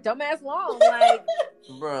titles are dumbass long. Like,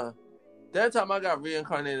 bruh, that time I got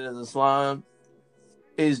reincarnated as a slime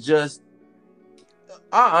is just.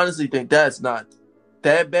 I honestly think that's not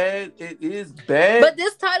that bad. It is bad. But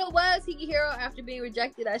this title was Higihiro. After being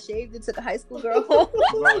rejected, I shaved and took a high school girl home.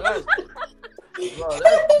 Bro, that's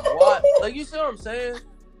what. Like, you see what I'm saying?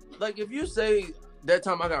 Like, if you say that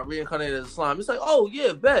time I got reincarnated as a slime, it's like, oh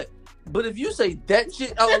yeah, bet. But if you say that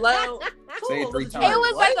shit out loud, say it 3 times. It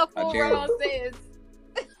was like a full run-on sentence.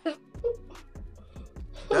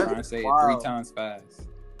 I'm trying to say it 3 times fast.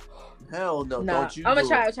 Hell no, nah, don't you? I'm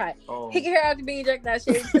gonna try. Oh. Higihiro after being rejected, I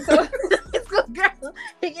shaved.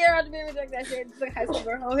 Higihiro after being rejected, I shaved. Took a high school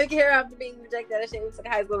girl home. Higihiro after being rejected, I shaved. Took a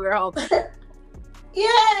high school girl home.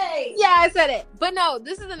 Yay! Yeah, I said it. But no,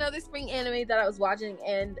 this is another spring anime that I was watching,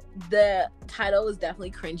 and the title is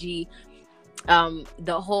definitely cringy.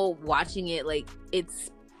 The whole watching it, like,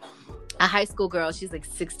 it's a high school girl. She's like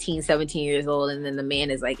 16, 17 years old, and then the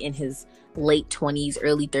man is like in his late 20s,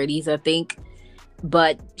 early 30s, I think.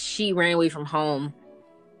 But she ran away from home,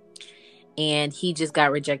 and he just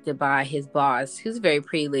got rejected by his boss, who's a very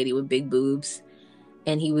pretty lady with big boobs.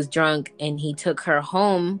 And he was drunk, and he took her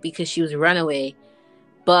home because she was a runaway.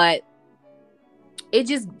 But it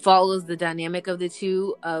just follows the dynamic of the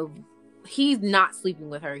two. Of he's not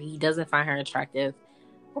sleeping with her. He doesn't find her attractive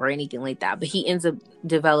or anything like that. But he ends up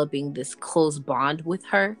developing this close bond with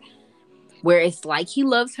her, where it's like he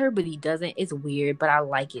loves her, but he doesn't. It's weird, but I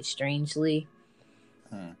like it strangely.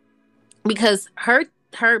 Because her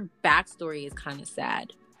backstory is kind of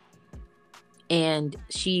sad, and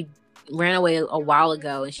she ran away a while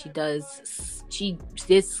ago, and she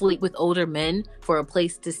did sleep with older men for a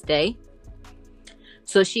place to stay.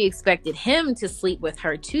 So she expected him to sleep with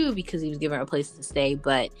her too, because he was giving her a place to stay.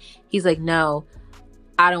 But he's like, no,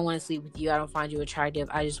 I don't want to sleep with you. I don't find you attractive.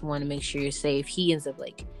 I just want to make sure you're safe. He ends up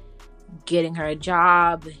like getting her a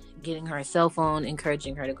job, getting her a cell phone,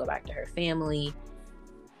 encouraging her to go back to her family.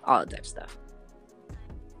 All that stuff.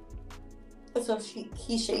 So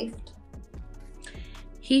he shaved.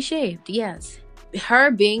 He shaved, yes. Her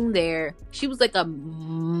being there, she was like a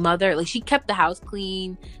mother. Like, she kept the house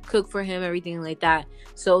clean, cooked for him, everything like that.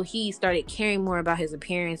 So he started caring more about his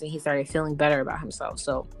appearance, and he started feeling better about himself.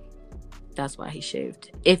 So that's why he shaved.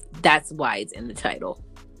 If that's why it's in the title.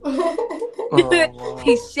 Wow.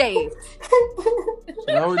 He shaved.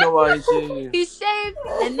 Now we know why he shaved. He shaved,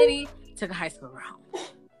 and then he took a high school girl home.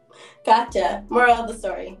 Gotcha. Moral of the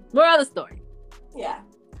story. Yeah.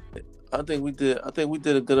 I think we did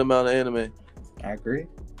a good amount of anime. I agree.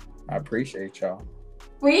 I appreciate y'all.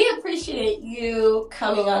 We appreciate you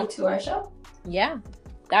coming on to our show. Yeah.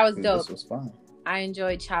 That was dope. This was fun. I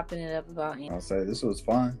enjoyed chopping it up about anime. I'll say this was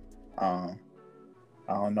fun. I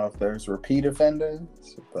don't know if there's repeat offenders,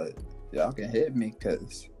 but y'all can hit me,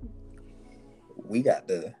 because we got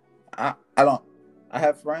the I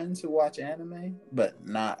have friends who watch anime, but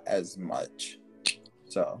not as much.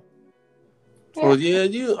 So, well,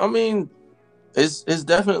 yeah, I mean, it's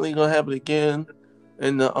definitely gonna happen again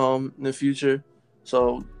in the future.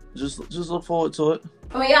 So just look forward to it.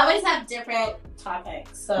 We always have different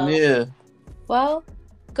topics. So yeah. Well,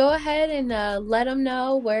 go ahead and let them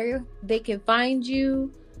know where they can find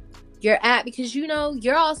you, you're at, because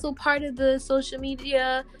you're also part of the social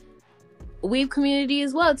media weeb community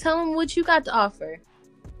as well. Tell them what you got to offer.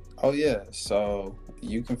 Oh yeah, so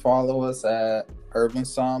you can follow us at Urban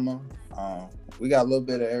Sama. We got a little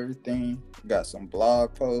bit of everything. We got some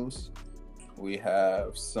blog posts. We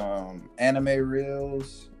have some anime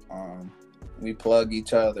reels. We plug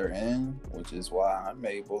each other in, which is why I'm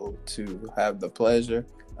able to have the pleasure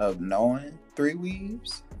of knowing 3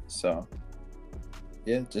 weebs. So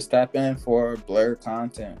yeah, just tap in for blurred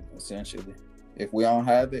content, essentially. If we don't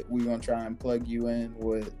have it, we're gonna try and plug you in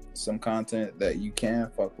with some content that you can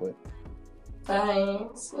fuck with.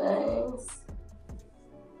 Nice.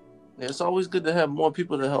 It's always good to have more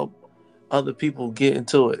people to help other people get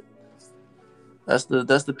into it. That's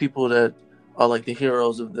the people that are like the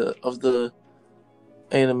heroes of the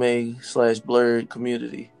anime/blurred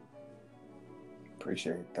community.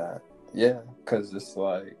 Appreciate that. Yeah, because it's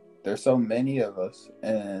like there's so many of us,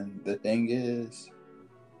 and the thing is,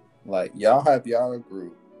 like, y'all have y'all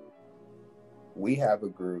group, we have a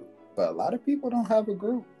group, but a lot of people don't have a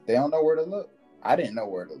group. They don't know where to look. I didn't know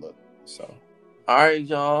where to look. So, all right,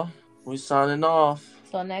 y'all, we signing off.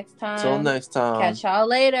 Till next time. Catch y'all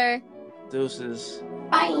later. Deuces.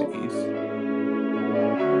 Bye. Peace.